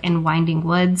dark and winding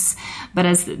woods. But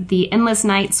as the endless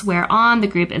nights wear on, the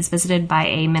group is visited by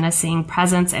a menacing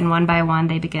presence, and one by one,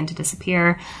 they begin to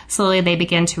disappear. Slowly, they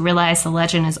begin to realize the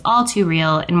legend is all too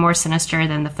real and more sinister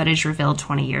than the footage revealed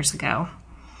 20 years ago.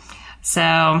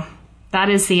 So that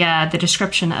is the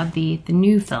description of the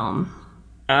new film.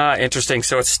 Interesting.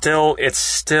 So it's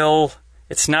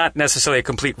not necessarily a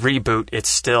complete reboot. It's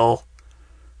still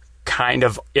kind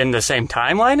of in the same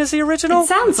timeline as the original. It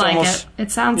sounds like it.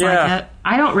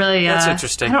 I don't really. That's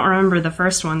interesting. I don't remember the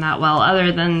first one that well,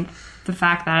 other than the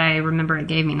fact that I remember it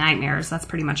gave me nightmares. That's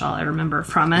pretty much all I remember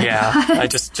from it. Yeah, I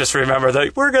just remember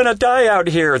that we're gonna die out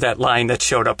here. That line that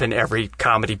showed up in every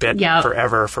comedy bit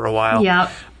forever for a while.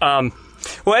 Yep.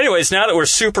 Well, anyways, now that we're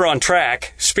super on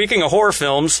track, speaking of horror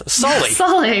films, Sully.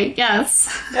 Sully,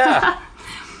 yes. Yeah.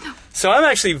 So I'm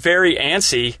actually very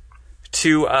antsy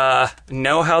to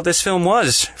know how this film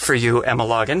was for you, Emma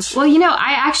Loggins. Well,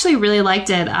 I actually really liked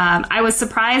it. I was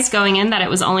surprised going in that it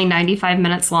was only 95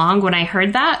 minutes long. When I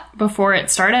heard that before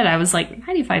it started, I was like,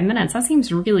 95 minutes? That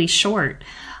seems really short.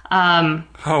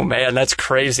 Oh man, that's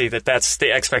crazy that's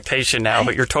the expectation now,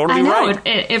 but you're totally right.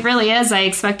 It really is. I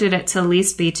expected it to at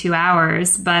least be 2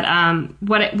 hours, but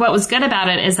what was good about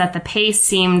it is that the pace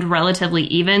seemed relatively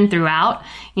even throughout.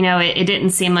 It didn't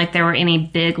seem like there were any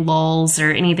big lulls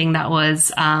or anything that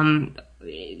was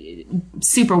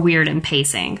super weird in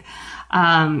pacing.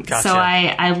 Gotcha. So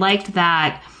I liked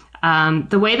that.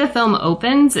 The way the film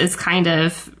opens is kind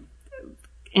of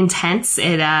intense.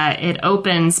 It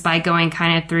opens by going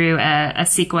kind of through a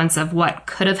sequence of what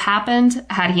could have happened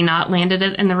had he not landed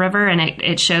it in the river, and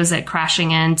it shows it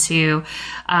crashing into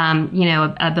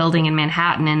a building in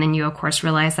Manhattan, and then you of course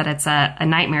realize that it's a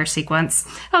nightmare sequence.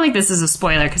 I don't think this is a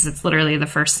spoiler because it's literally the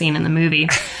first scene in the movie.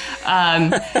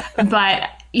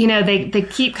 But they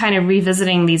keep kind of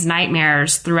revisiting these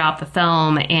nightmares throughout the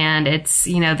film, and it's,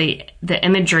 the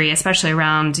imagery, especially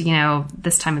around,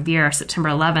 this time of year, September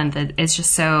 11th, is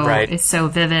just it's so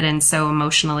vivid and so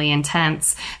emotionally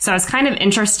intense. So I was kind of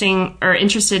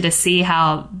interested to see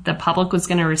how the public was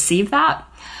going to receive that.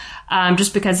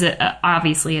 Just because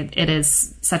obviously it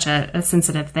is such a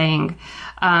sensitive thing.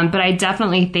 But I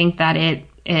definitely think that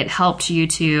it helped you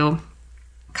to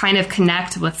kind of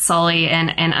connect with Sully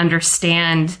and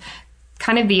understand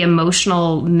kind of the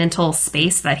emotional mental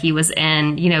space that he was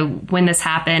in, you know, when this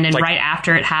happened and right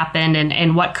after it happened,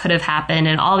 and what could have happened,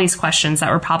 and all these questions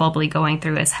that were probably going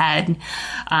through his head.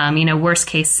 You know, worst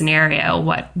case scenario,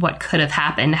 what could have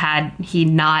happened had he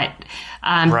not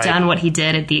done what he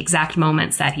did at the exact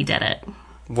moments that he did it.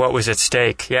 What was at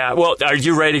stake? Yeah. Well, are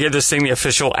you ready to give this thing the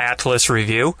official Atlas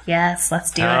review? Yes,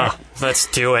 let's do it. Let's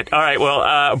do it. All right.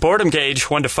 Well, boredom gauge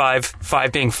 1 to 5,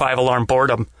 5 being 5-alarm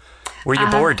boredom. Were you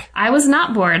bored? I was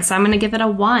not bored, so I'm going to give it a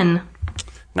 1.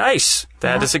 Nice.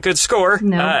 That is a good score.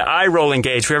 No. Eye rolling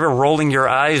gauge. Were you ever rolling your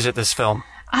eyes at this film?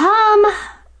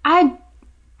 I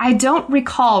don't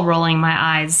recall rolling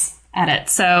my eyes at it,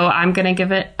 so I'm going to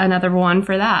give it another 1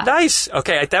 for that. Nice.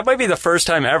 Okay, that might be the first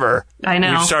time ever. I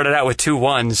know. We've started out with 2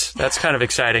 1s. That's kind of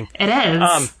exciting. It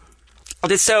is.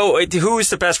 So, who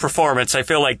is the best performance? I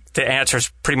feel like the answer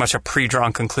is pretty much a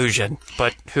pre-drawn conclusion,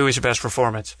 but who is your best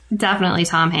performance? Definitely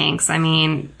Tom Hanks. I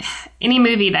mean, any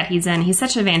movie that he's in, he's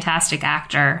such a fantastic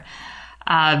actor.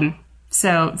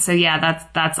 So yeah,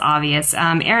 that's obvious.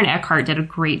 Aaron Eckhart did a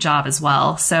great job as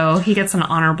well, so he gets an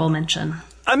honorable mention.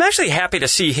 I'm actually happy to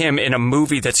see him in a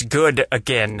movie that's good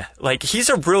again. Like, he's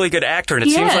a really good actor, and it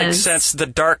seems like since The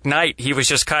Dark Knight, he was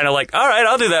just kind of like, all right,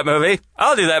 I'll do that movie.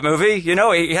 You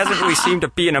know, he hasn't really seemed to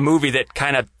be in a movie that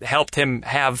kind of helped him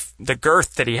have the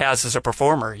girth that he has as a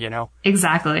performer, you know?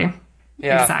 Exactly.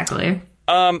 Yeah. Exactly.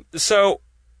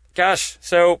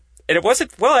 And it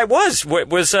wasn't, well, it was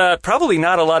probably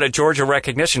not a lot of Georgia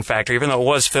recognition factor, even though it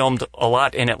was filmed a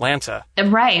lot in Atlanta.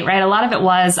 Right. A lot of it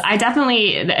was. I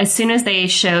definitely, as soon as they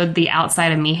showed the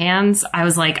outside of Meehan's, I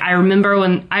was like, I remember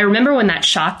when that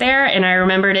shot there, and I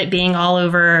remembered it being all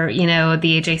over, you know,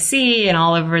 the AJC and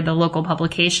all over the local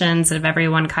publications of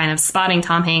everyone kind of spotting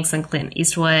Tom Hanks and Clint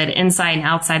Eastwood inside and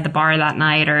outside the bar that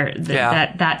night, or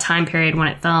that time period when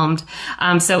it filmed.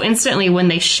 So instantly when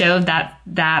they showed that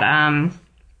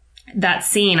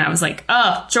scene, I was like,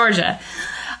 oh, Georgia.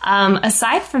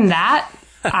 Aside from that,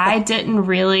 I didn't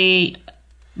really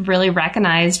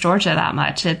recognize Georgia that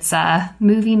much. It's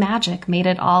movie magic, made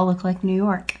it all look like New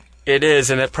York. It is,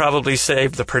 and it probably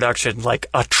saved the production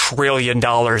like $1 trillion.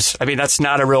 I mean, that's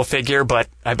not a real figure, but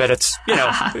I bet it's, you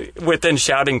know, within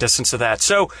shouting distance of that.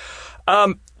 So,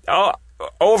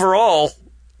 overall,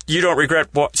 you don't regret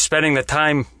spending the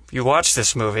time you watched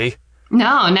this movie. No,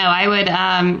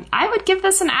 I would give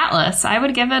this an Atlas. I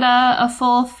would give it a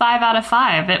full 5 out of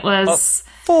 5. It was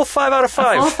full 5 out of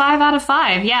 5. A full 5 out of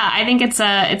 5. Yeah, I think it's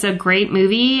a great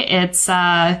movie. It's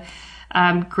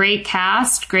great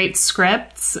cast, great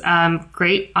scripts,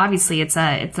 great. Obviously, it's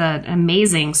an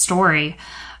amazing story.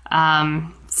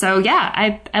 So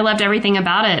yeah, I loved everything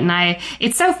about it, and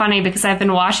it's so funny because I've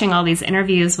been watching all these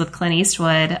interviews with Clint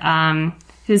Eastwood.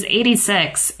 Who's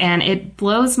 86, and it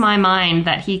blows my mind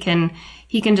that he can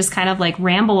just kind of like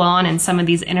ramble on in some of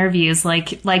these interviews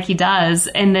like he does,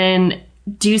 and then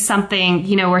do something,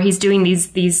 you know, where he's doing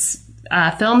these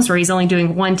films where he's only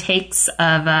doing one take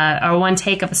of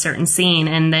a certain scene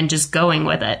and then just going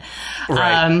with it.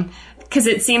 Right. 'Cause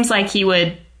it seems like he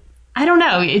would, I don't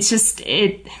know, it's just,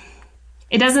 it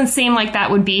doesn't seem like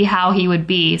that would be how he would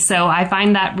be. So I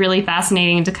find that really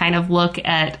fascinating to kind of look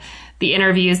at the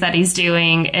interviews that he's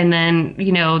doing, and then,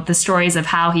 you know, the stories of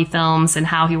how he films and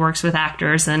how he works with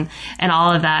actors and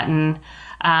all of that. And,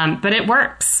 but it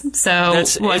works. So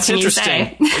what can you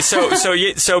say?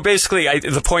 So basically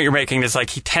the point you're making is like,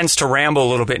 he tends to ramble a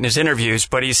little bit in his interviews,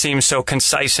 but he seems so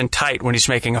concise and tight when he's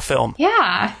making a film.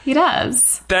 Yeah, he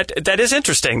does. That is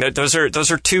interesting. Those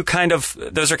are kind of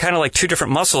like two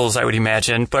different muscles, I would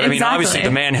imagine. But I mean, obviously the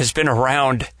man has been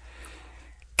around,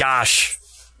 gosh,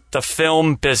 the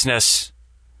film business,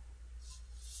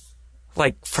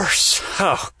 like,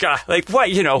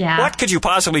 what, you know, what could you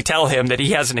possibly tell him that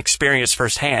he hasn't experienced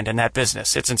firsthand in that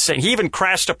business? It's insane. He even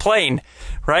crashed a plane,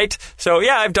 right? So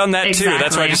yeah, I've done that too.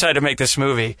 That's why I decided to make this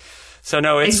movie. So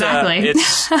no, it's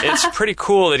it's pretty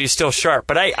cool that he's still sharp.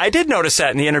 But I did notice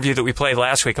that in the interview that we played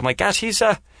last week. I'm like, gosh, he's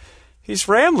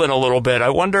rambling a little bit. I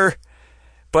wonder,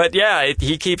 but yeah,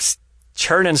 he keeps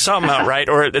churning something out, right?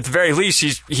 Or at the very least,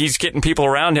 he's getting people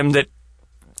around him that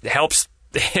helps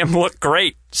him look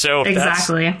great. So that's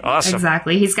awesome.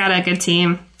 Exactly. He's got a good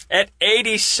team. At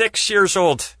 86 years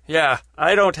old. Yeah.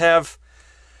 I don't have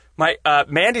my,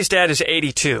 Mandy's dad is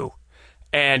 82,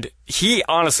 and he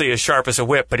honestly is sharp as a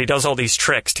whip, but he does all these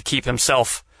tricks to keep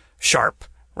himself sharp,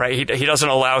 right? He doesn't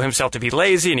allow himself to be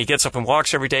lazy, and he gets up and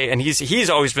walks every day, and he's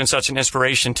always been such an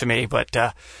inspiration to me, but,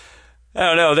 I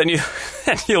don't know. Then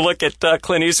you look at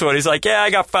Clint Eastwood. He's like, yeah, I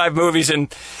got 5 movies in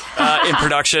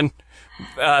production.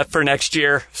 for next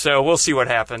year. So we'll see what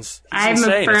happens. I'm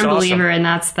a firm believer, and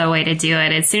that's the way to do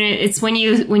it. It's when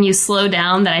you slow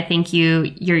down that I think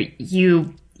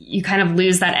you kind of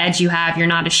lose that edge you have. You're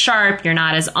not as sharp. You're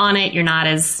not as on it. You're not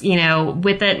as,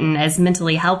 with it and as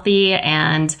mentally healthy.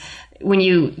 And when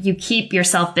you keep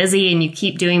yourself busy and you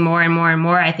keep doing more and more and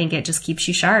more, I think it just keeps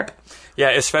you sharp.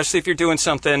 Yeah, especially if you're doing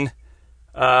something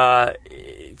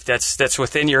that's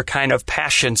within your kind of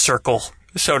passion circle,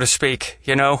 so to speak,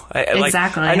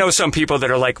 Exactly. I know some people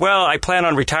that are like, well, I plan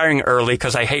on retiring early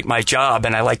because I hate my job,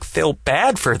 and I feel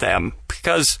bad for them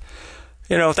because,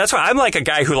 that's why I'm like a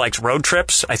guy who likes road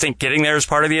trips. I think getting there is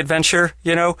part of the adventure,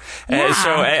 Yeah.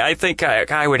 So I think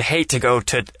I would hate to go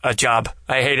to a job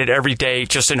I hated every day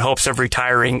just in hopes of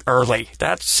retiring early.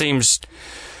 That seems...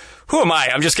 Who am I?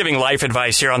 I'm just giving life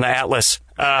advice here on the Atlas.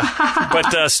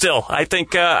 But still, I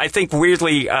think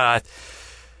weirdly,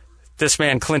 this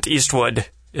man, Clint Eastwood,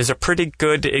 is a pretty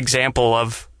good example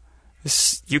of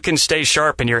this. You can stay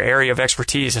sharp in your area of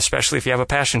expertise, especially if you have a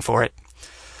passion for it.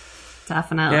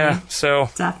 Definitely. Yeah, so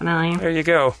definitely. There you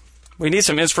go. We need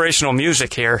some inspirational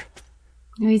music here.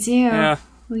 We do. Yeah.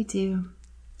 We do.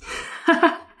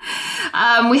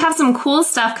 We have some cool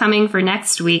stuff coming for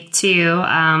next week, too.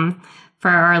 For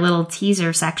our little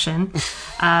teaser section.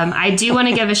 I do want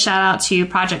to give a shout out to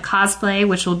Project Cosplay,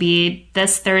 which will be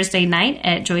this Thursday night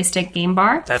at Joystick Game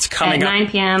Bar. That's coming at 9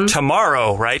 p.m.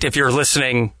 tomorrow, right? If you're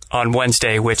listening on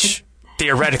Wednesday, which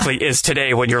theoretically is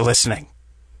today when you're listening.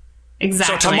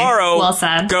 Exactly. So tomorrow, well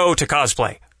said. Go to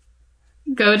Cosplay.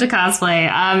 Go to Cosplay.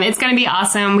 It's going to be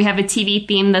awesome. We have a TV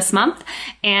theme this month,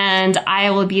 and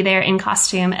I will be there in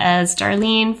costume as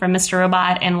Darlene from Mr.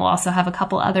 Robot, and we'll also have a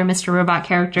couple other Mr. Robot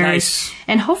characters. Nice.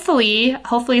 And hopefully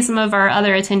some of our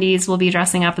other attendees will be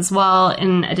dressing up as well,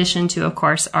 in addition to, of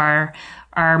course, our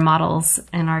models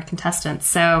and our contestants.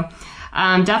 So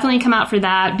definitely come out for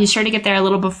that. Be sure to get there a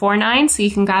little before 9 so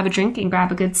you can grab a drink and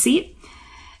grab a good seat.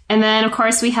 And then, of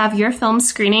course, we have your film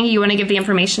screening. You want to give the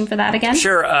information for that again?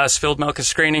 Sure. Spilled Milk is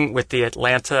screening with the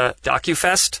Atlanta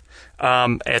DocuFest.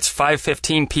 It's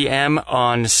 5:15 p.m.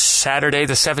 on Saturday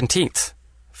the 17th.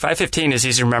 5:15 is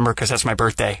easy to remember because that's my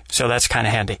birthday, so that's kind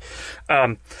of handy.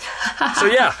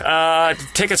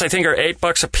 Tickets I think are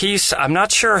 $8 a piece. I'm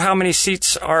not sure how many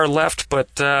seats are left, but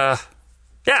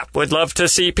would love to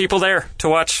see people there to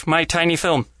watch my tiny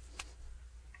film.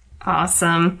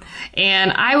 Awesome.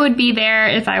 And I would be there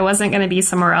if I wasn't going to be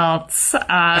somewhere else.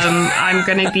 I'm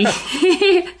going to be,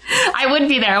 I would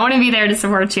be there. I want to be there to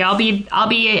support you. I'll be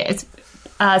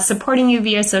supporting you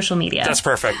via social media. That's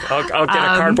perfect. I'll get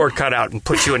a cardboard cutout and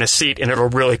put you in a seat, and it'll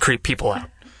really creep people out.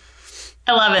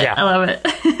 I love it. Yeah. I love it.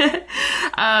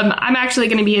 I'm actually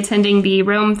going to be attending the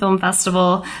Rome Film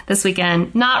Festival this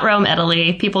weekend. Not Rome,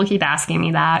 Italy. People keep asking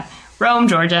me that. Rome,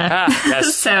 Georgia.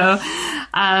 Yes. So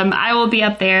I will be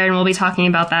up there, and we'll be talking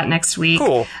about that next week.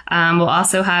 Cool. We'll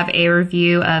also have a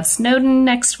review of Snowden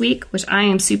next week, which I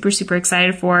am super, super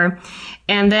excited for.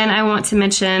 And then I want to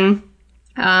mention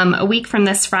a week from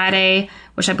this Friday,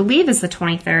 which I believe is the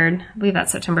 23rd. I believe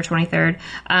that's September 23rd.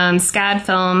 SCAD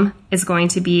Film is going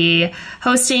to be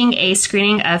hosting a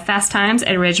screening of Fast Times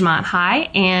at Ridgemont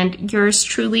High, and yours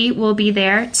truly will be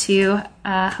there to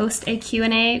host a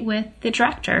Q&A with the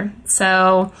director.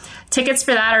 So tickets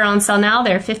for that are on sale now.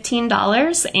 They're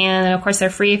 $15, and of course they're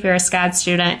free if you're a SCAD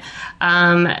student.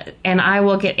 And I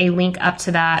will get a link up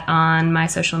to that on my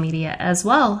social media as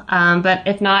well. But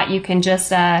if not, you can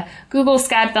just Google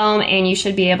SCAD Film, and you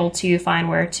should be able to find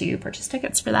where to purchase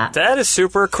tickets for that. That is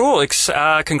super cool.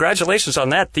 Congratulations on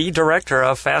that. The director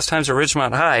of Fast Times at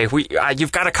Ridgemont High.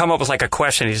 You've got to come up with like a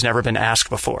question he's never been asked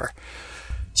before.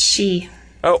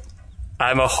 Oh,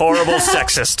 I'm a horrible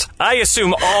sexist. I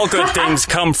assume all good things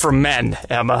come from men,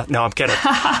 Emma. No, I'm kidding.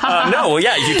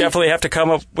 You definitely have to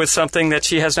come up with something that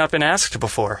she has not been asked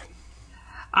before.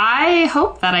 I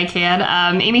hope that I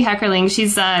can. Amy Heckerling,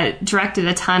 she's directed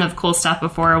a ton of cool stuff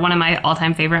before. One of my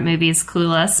all-time favorite movies,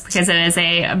 Clueless, because it is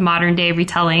a modern-day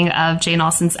retelling of Jane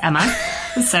Austen's Emma.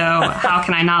 So how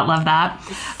can I not love that?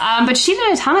 But she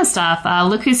did a ton of stuff.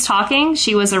 Look Who's Talking.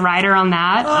 She was a writer on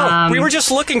that. We were just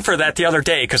looking for that the other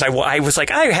day because I was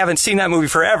like, I haven't seen that movie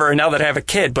forever, and now that I have a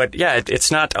kid. But yeah,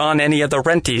 it's not on any of the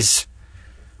renties.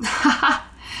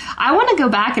 I want to go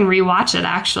back and rewatch it,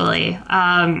 actually.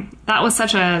 That was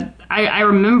such I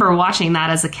remember watching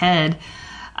that as a kid.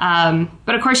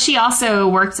 But of course, she also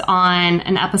worked on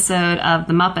an episode of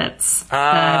The Muppets,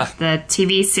 the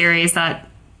TV series that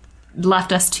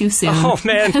left us too soon. Oh,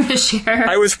 man. This year.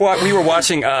 We were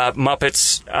watching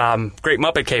Muppets, Great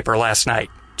Muppet Caper last night,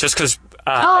 just because...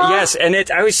 Yes, and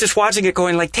I was just watching it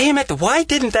going like, damn it, why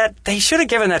didn't they should have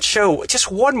given that show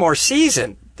just one more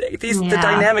season. the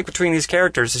dynamic between these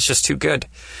characters is just too good.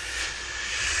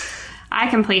 I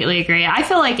completely agree. I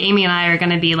feel like Amy and I are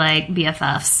going to be like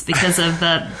BFFs because of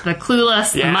the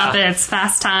Clueless, the Muppets,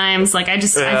 Fast Times. Like I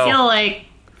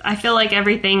feel like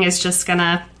everything is just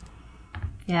gonna.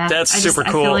 Yeah, that's super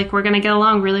cool. I feel like we're gonna get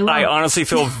along really well. I honestly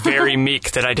feel very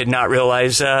meek that I did not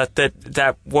realize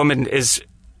that woman is.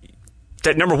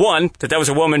 That number one, that was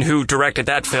a woman who directed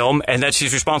that film, and that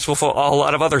she's responsible for a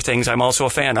lot of other things I'm also a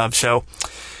fan of. So.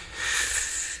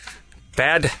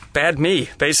 Bad me,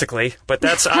 basically. But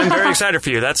I'm very excited for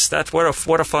you. That's what a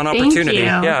fun opportunity.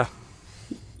 Thank you.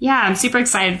 Yeah, I'm super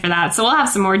excited for that. So we'll have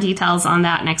some more details on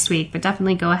that next week. But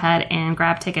definitely go ahead and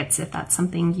grab tickets if that's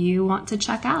something you want to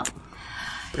check out.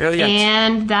 Brilliant.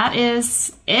 And that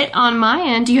is it on my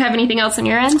end. Do you have anything else on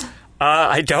your end?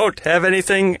 I don't have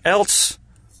anything else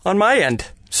on my end.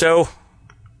 So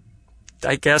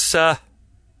I guess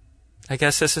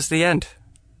this is the end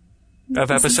of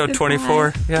episode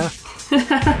 24. Yeah.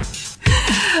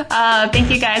 Thank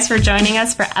you guys for joining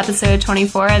us for episode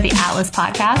 24 of the Atlas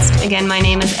Podcast. Again, my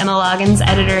name is Emma Loggins,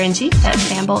 editor-in-chief at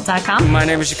fanbolt.com. My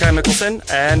name is Yakai Mickelson,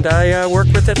 and I work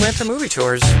with Atlanta Movie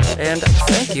Tours. And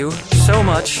thank you so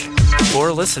much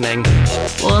for listening.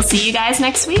 We'll see you guys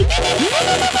next week.